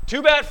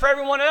 too bad for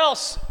everyone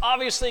else.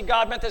 Obviously,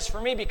 God meant this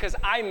for me because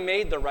I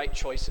made the right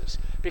choices,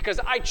 because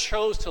I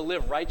chose to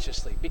live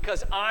righteously,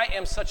 because I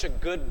am such a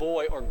good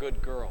boy or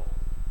good girl.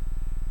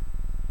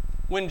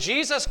 When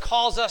Jesus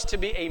calls us to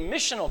be a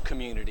missional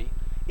community,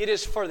 it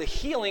is for the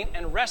healing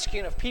and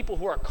rescuing of people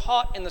who are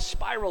caught in the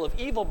spiral of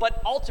evil, but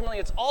ultimately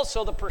it's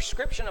also the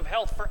prescription of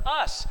health for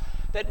us,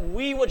 that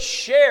we would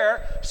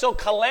share so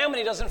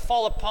calamity doesn't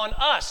fall upon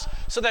us,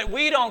 so that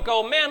we don't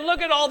go, man,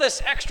 look at all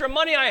this extra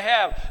money I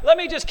have. Let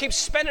me just keep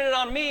spending it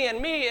on me and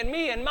me and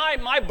me and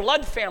my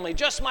blood family,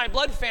 just my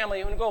blood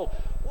family, and go,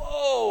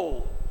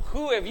 whoa,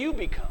 who have you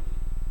become?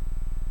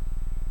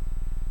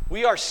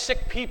 We are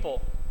sick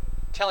people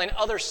telling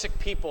other sick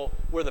people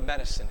where the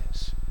medicine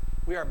is.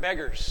 We are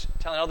beggars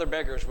telling other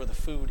beggars where the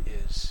food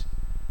is.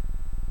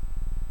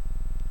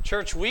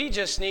 Church, we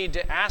just need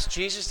to ask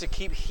Jesus to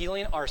keep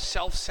healing our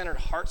self-centered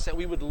hearts, that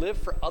we would live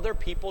for other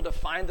people to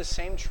find the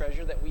same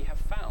treasure that we have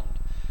found.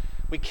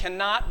 We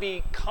cannot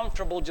be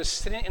comfortable just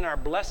sitting in our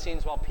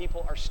blessings while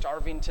people are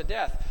starving to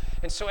death.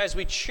 And so as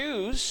we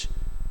choose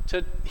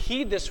to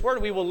heed this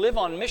word, we will live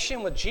on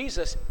mission with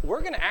Jesus.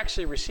 We're going to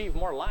actually receive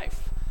more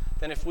life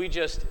than if we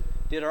just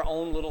did our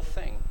own little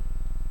thing.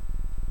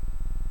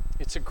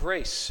 It's a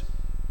grace.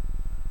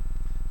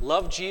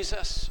 Love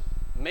Jesus.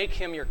 Make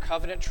him your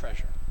covenant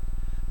treasure.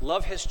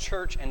 Love his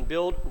church and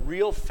build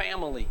real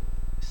family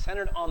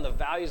centered on the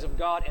values of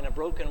God in a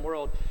broken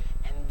world,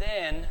 and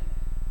then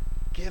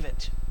give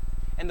it.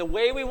 And the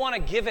way we want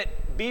to give it,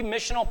 be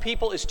missional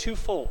people, is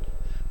twofold.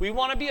 We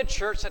want to be a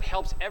church that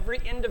helps every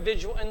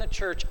individual in the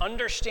church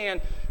understand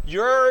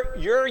your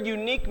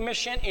unique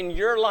mission in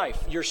your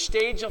life, your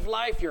stage of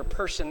life, your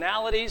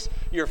personalities,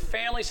 your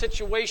family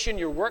situation,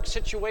 your work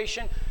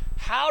situation.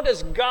 How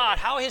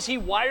has he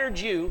wired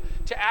you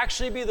to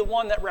actually be the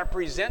one that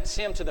represents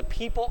him to the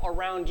people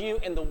around you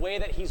in the way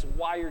that he's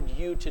wired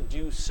you to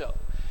do so?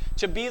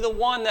 To be the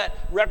one that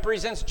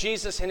represents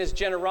Jesus in his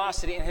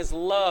generosity and his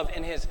love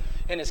and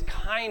his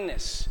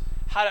kindness.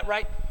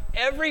 Right?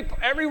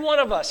 Every one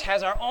of us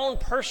has our own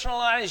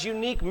personalized,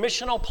 unique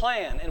missional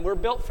plan, and we're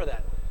built for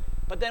that.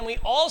 But then we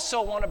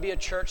also want to be a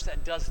church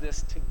that does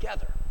this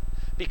together,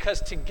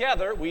 because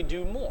together we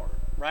do more.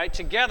 Right?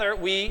 Together,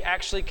 we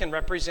actually can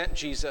represent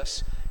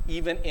Jesus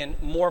even in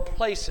more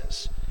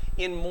places,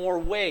 in more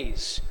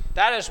ways.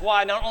 That is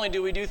why not only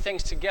do we do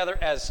things together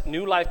as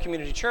New Life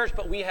Community Church,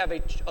 but we have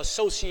an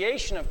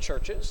association of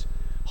churches,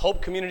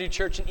 Hope Community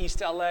Church in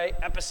East LA,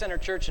 Epicenter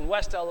Church in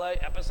West LA,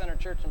 Epicenter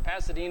Church in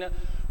Pasadena.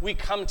 We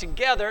come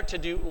together to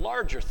do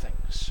larger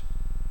things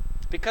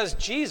because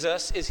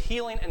Jesus is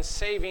healing and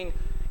saving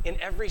in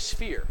every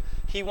sphere.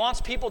 He wants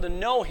people to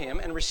know him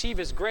and receive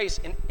his grace,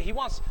 and he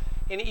wants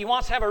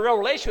to have a real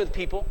relationship with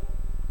people,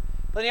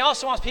 but he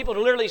also wants people to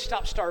literally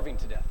stop starving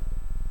to death.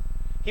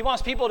 He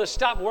wants people to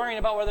stop worrying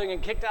about whether they're going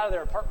to get kicked out of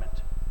their apartment.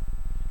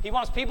 He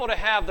wants people to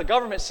have the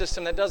government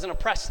system that doesn't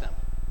oppress them,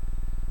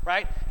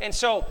 right? And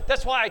so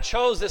that's why I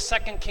chose this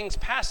 2 Kings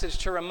passage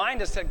to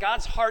remind us that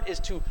God's heart is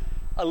to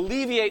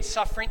alleviate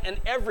suffering in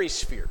every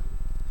sphere.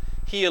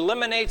 He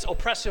eliminates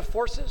oppressive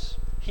forces.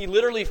 He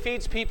literally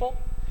feeds people.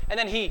 And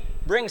then he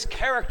brings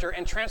character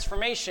and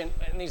transformation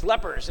in these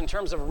lepers in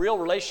terms of real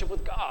relationship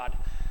with God,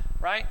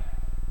 right?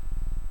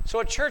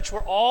 So at church, we're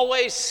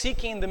always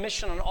seeking the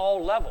mission on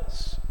all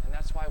levels. And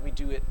that's why we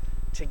do it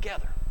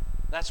together.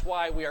 That's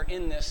why we are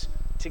in this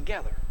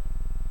together.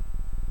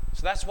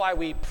 So that's why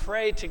we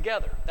pray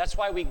together. That's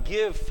why we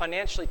give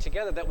financially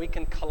together, that we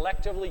can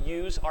collectively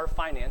use our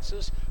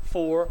finances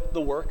for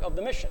the work of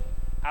the mission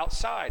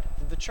outside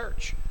of the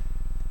church.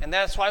 And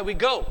that's why we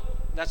go.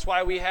 That's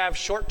why we have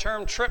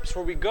short-term trips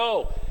where we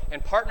go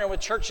and partner with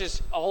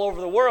churches all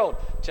over the world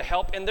to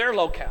help in their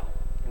locale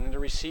and to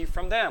receive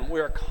from them. We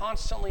are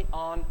constantly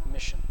on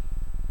mission.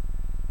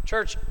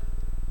 Church,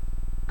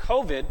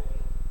 COVID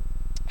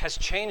has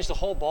changed the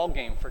whole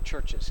ballgame for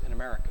churches in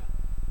America.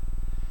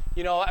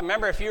 You know,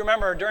 if you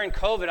remember during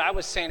COVID, I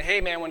was saying, hey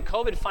man, when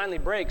COVID finally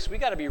breaks, we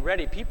got to be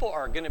ready. People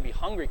are going to be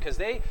hungry because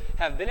they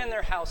have been in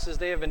their houses.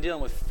 They have been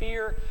dealing with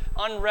fear,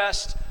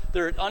 unrest.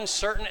 They're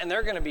uncertain, and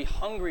they're going to be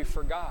hungry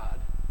for God.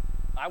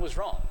 I was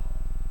wrong.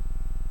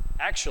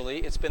 Actually,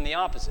 it's been the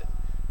opposite.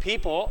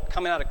 People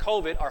coming out of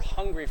COVID are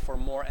hungry for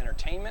more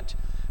entertainment,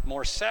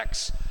 more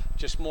sex,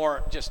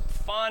 more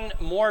fun,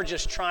 more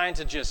just trying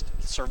to just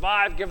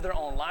survive, give their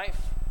own life.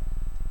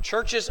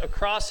 Churches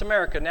across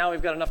America, now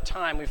we've got enough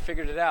time, we've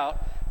figured it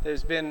out,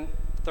 there's been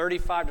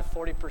 35 to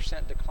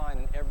 40%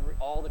 decline in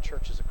all the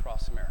churches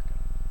across America.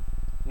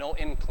 No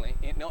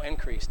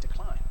increase,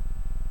 decline.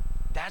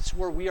 That's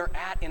where we are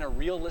at in a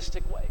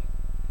realistic way.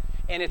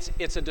 And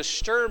it's a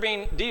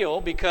disturbing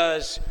deal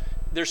because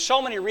there's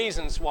so many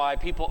reasons why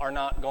people are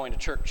not going to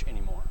church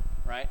anymore,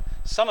 right?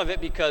 Some of it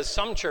because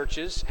some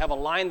churches have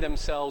aligned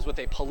themselves with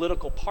a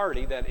political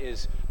party that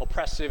is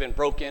oppressive and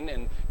broken,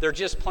 and they're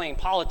just playing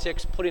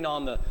politics, putting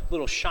on the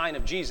little shine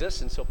of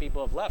Jesus, and so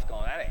people have left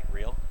going, that ain't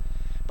real.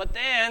 But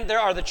then there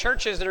are the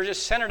churches that are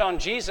just centered on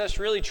Jesus,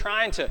 really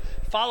trying to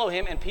follow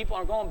him, and people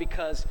aren't going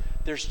because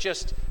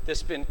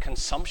there's been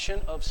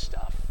consumption of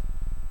stuff.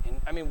 And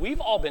I mean,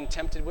 we've all been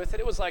tempted with it.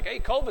 It was like, hey,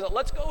 COVID,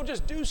 let's go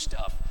just do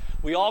stuff.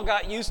 We all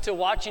got used to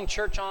watching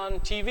church on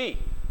TV.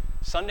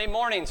 Sunday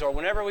mornings or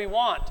whenever we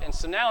want. And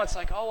so now it's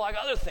like, oh, I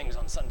got other things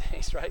on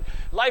Sundays, right?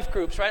 Life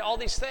groups, right? All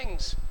these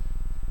things.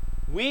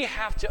 We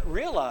have to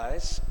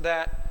realize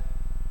that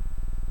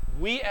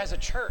we as a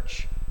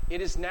church,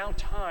 it is now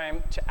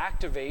time to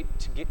activate,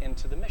 to get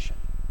into the mission,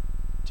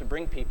 to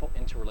bring people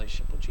into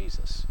relationship with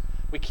Jesus.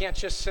 We can't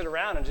just sit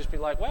around and just be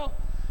like,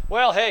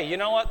 well, hey, you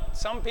know what?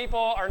 Some people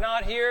are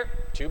not here.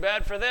 Too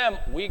bad for them.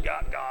 We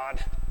got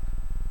God.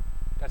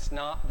 That's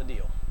not the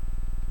deal.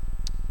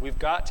 We've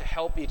got to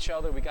help each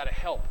other. We've got to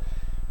help.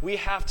 We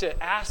have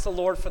to ask the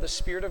Lord for the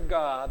Spirit of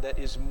God that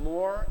is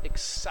more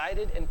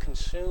excited and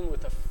consumed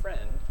with a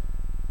friend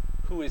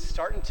who is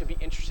starting to be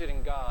interested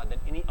in God than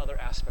any other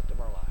aspect of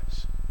our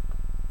lives,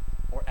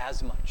 or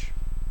as much.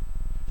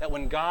 That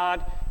when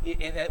God,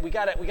 we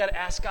got to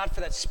ask God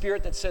for that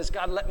Spirit that says,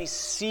 God, let me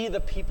see the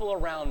people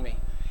around me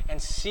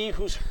and see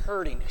who's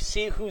hurting,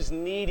 see who's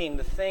needing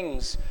the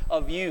things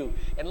of you,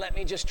 and let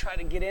me just try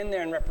to get in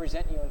there and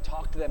represent you and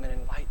talk to them and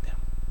invite them.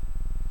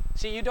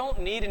 See, you don't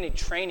need any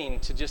training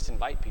to just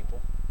invite people,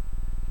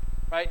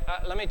 right?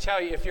 Let me tell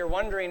you, if you're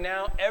wondering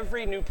now,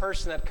 every new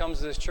person that comes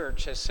to this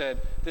church has said,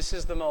 this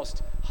is the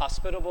most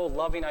hospitable,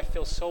 loving, I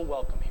feel so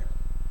welcome here.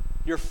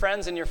 Your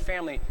friends and your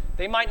family,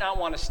 they might not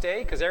want to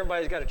stay because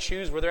everybody's got to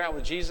choose where they're at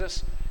with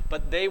Jesus,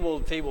 but they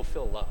will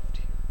feel loved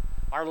here.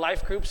 Our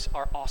life groups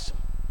are awesome.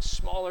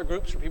 Smaller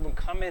groups where people can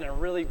come in and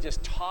really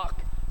just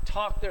talk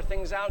their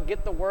things out,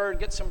 get the word,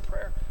 get some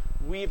prayer.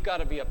 We've got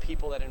to be a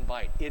people that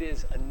invite. It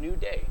is a new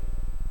day.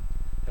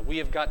 That we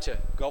have got to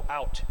go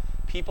out.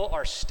 People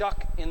are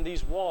stuck in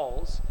these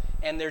walls,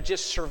 and they're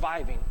just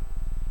surviving.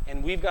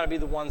 And we've got to be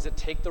the ones that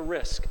take the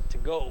risk to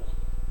go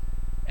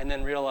and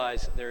then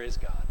realize there is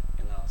God.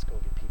 And now let's go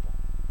get people.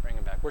 Bring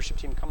them back. Worship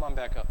team, come on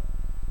back up.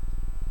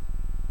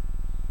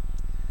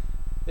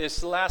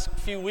 This last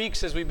few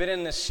weeks as we've been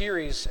in this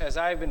series, as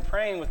I've been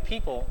praying with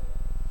people,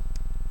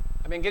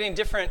 I've been getting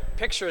different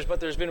pictures, but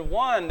there's been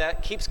one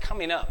that keeps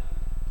coming up.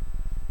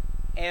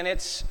 And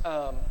it's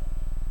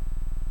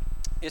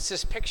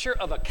this picture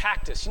of a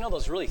cactus. You know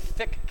those really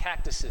thick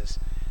cactuses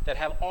that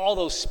have all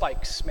those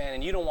spikes, man,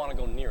 and you don't want to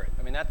go near it.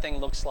 I mean, that thing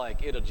looks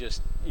like it'll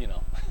just,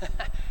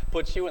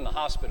 put you in the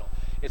hospital.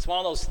 It's one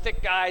of those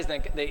thick guys.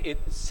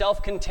 It's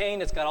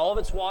self-contained. It's got all of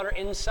its water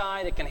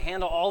inside. It can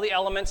handle all the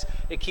elements.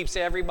 It keeps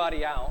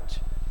everybody out.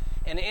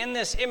 And in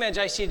this image,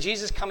 I see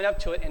Jesus coming up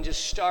to it and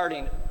just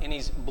starting, and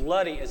he's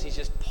bloody as he's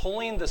just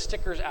pulling the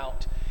stickers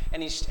out.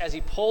 And as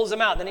he pulls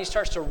them out, then he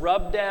starts to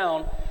rub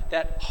down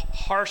that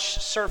harsh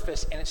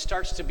surface, and it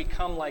starts to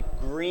become like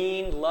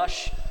green,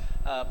 lush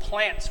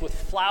plants with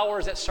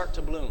flowers that start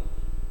to bloom.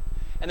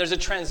 And there's a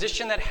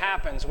transition that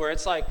happens where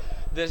it's like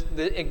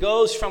it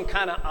goes from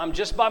kind of I'm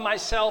just by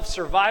myself,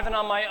 surviving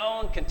on my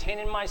own,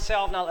 containing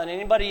myself, not letting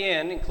anybody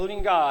in,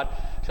 including God,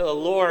 to the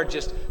Lord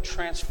just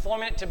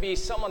transforming it to be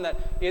someone that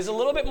is a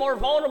little bit more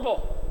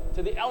vulnerable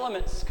to the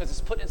elements because it's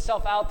putting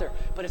itself out there,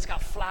 but it's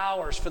got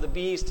flowers for the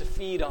bees to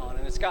feed on,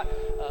 and it's got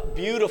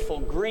beautiful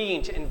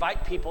green to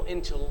invite people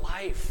into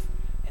life,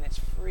 and it's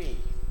free.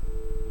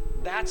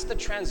 That's the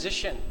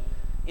transition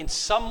in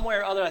some way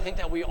or other I think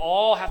that we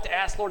all have to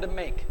ask Lord to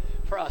make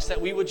for us, that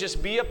we would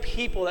just be a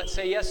people that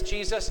say, yes,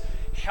 Jesus,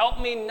 help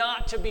me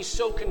not to be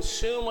so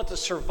consumed with the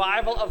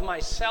survival of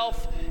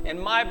myself and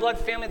my blood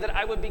family that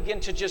I would begin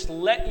to just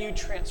let you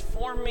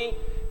transform me,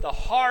 the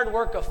hard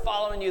work of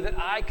following you, that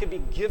I could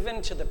be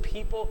given to the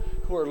people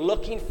who are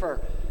looking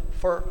for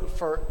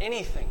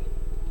anything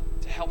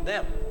to help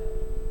them.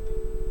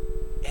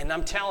 And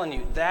I'm telling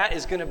you, that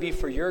is going to be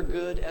for your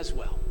good as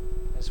well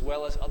as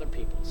well as other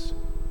people's.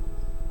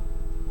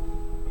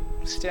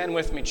 Stand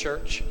with me,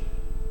 church.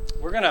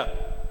 We're going to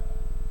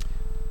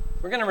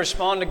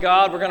respond to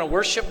God. We're going to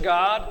worship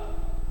God.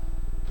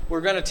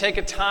 We're going to take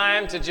a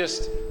time to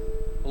just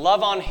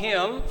love on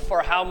Him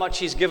for how much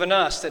He's given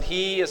us, that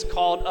He has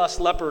called us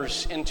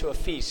lepers into a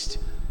feast,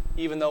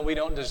 even though we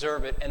don't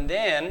deserve it. And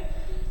then,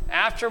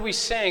 after we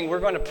sing,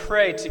 we're going to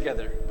pray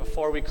together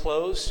before we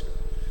close.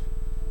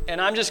 And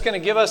I'm just going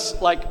to give us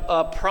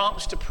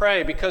prompts to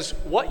pray, because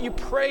what you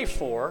pray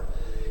for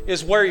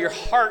is where your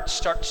heart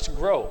starts to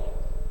grow.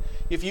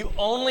 If you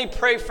only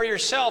pray for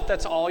yourself,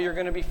 that's all you're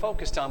going to be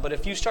focused on. But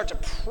if you start to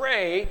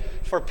pray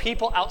for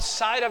people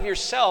outside of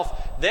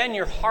yourself, then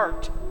your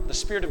heart, the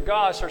Spirit of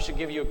God, starts to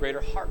give you a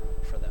greater heart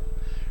for them.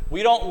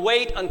 We don't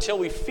wait until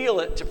we feel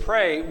it to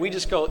pray. We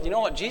just go, you know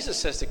what? Jesus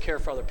says to care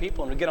for other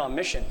people and to get on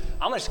mission.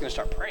 I'm just going to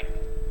start praying.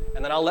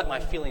 And then I'll let my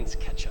feelings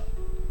catch up.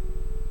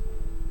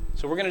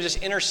 So we're going to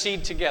just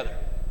intercede together.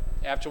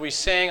 After we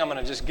sing, I'm going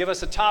to just give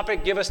us a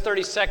topic, give us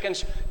 30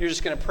 seconds. You're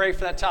just going to pray for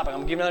that topic. I'm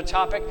going to give you another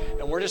topic,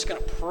 and we're just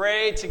going to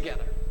pray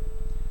together.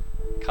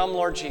 Come,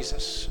 Lord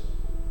Jesus.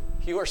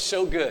 You are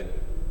so good.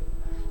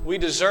 We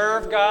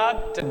deserve,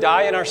 God, to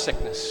die in our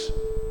sickness.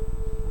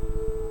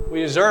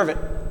 We deserve it.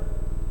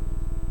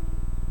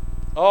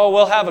 Oh,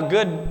 we'll have a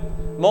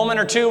good moment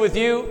or two with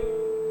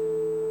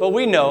you, but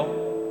we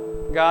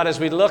know, God, as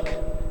we look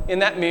in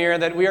that mirror,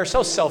 that we are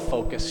so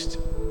self-focused,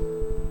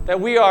 that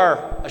we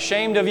are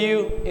ashamed of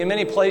you in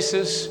many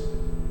places.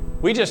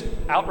 We just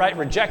outright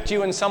reject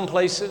you in some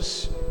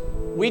places.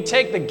 We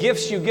take the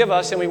gifts you give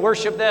us and we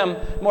worship them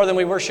more than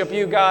we worship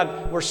you.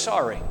 God, we're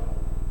sorry.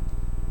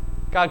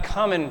 God,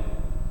 come and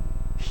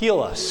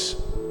heal us.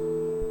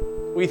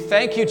 We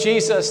thank you,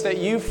 Jesus, that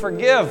you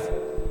forgive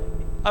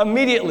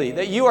immediately,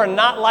 that you are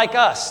not like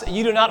us, that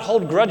you do not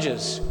hold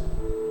grudges.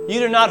 You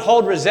do not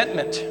hold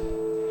resentment.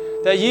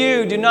 That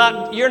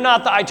you're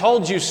not the I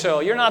told you so.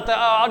 You're not the,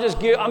 I'm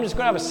just going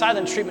to have a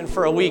silent treatment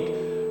for a week.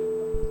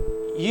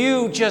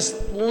 You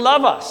just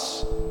love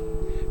us.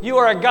 You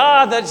are a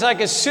God that's like,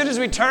 as soon as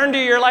we turn to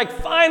you, you're like,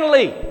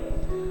 finally,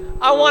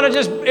 I want to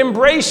just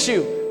embrace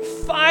you.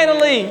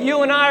 Finally,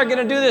 you and I are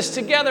going to do this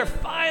together.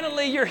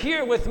 Finally, you're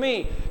here with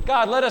me.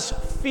 God, let us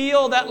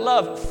feel that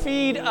love.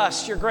 Feed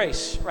us your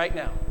grace right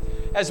now.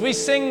 As we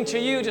sing to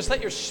you, just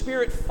let your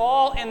Spirit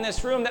fall in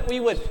this room, that we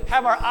would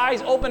have our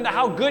eyes open to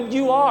how good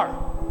you are.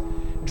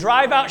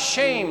 Drive out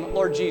shame,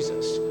 Lord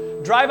Jesus.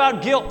 Drive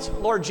out guilt,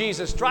 Lord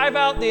Jesus. Drive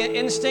out the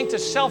instinct to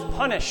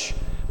self-punish,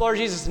 Lord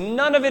Jesus.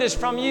 None of it is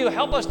from you.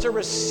 Help us to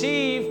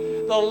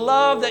receive the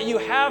love that you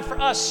have for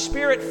us.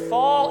 Spirit,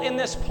 fall in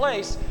this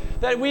place,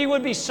 that we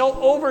would be so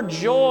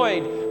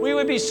overjoyed. We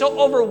would be so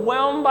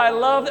overwhelmed by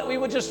love that we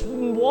would just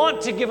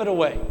want to give it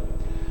away.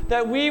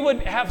 That we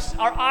would have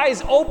our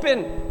eyes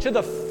open to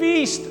the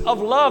feast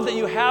of love that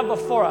you have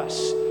before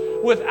us,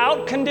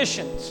 without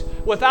conditions,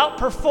 without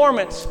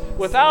performance,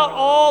 without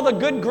all the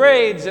good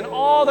grades and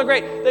all the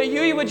great, that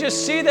you would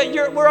just see that we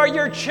are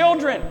your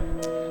children,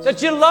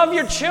 that you love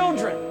your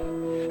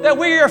children, that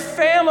we're your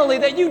family,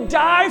 that you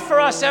die for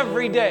us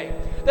every day,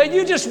 that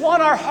you just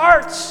want our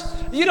hearts.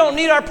 You don't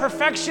need our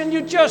perfection,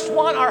 you just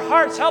want our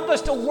hearts. Help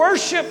us to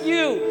worship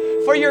you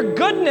for your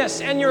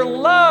goodness and your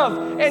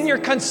love and your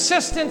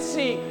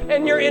consistency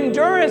and your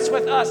endurance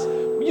with us.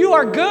 You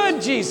are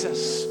good,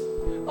 Jesus.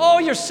 Oh,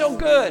 you're so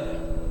good.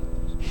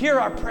 Hear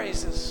our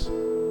praises.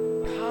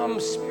 Come,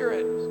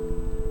 Spirit.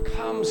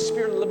 Come,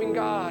 Spirit of the living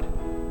God.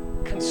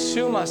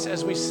 Consume us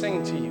as we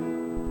sing to you.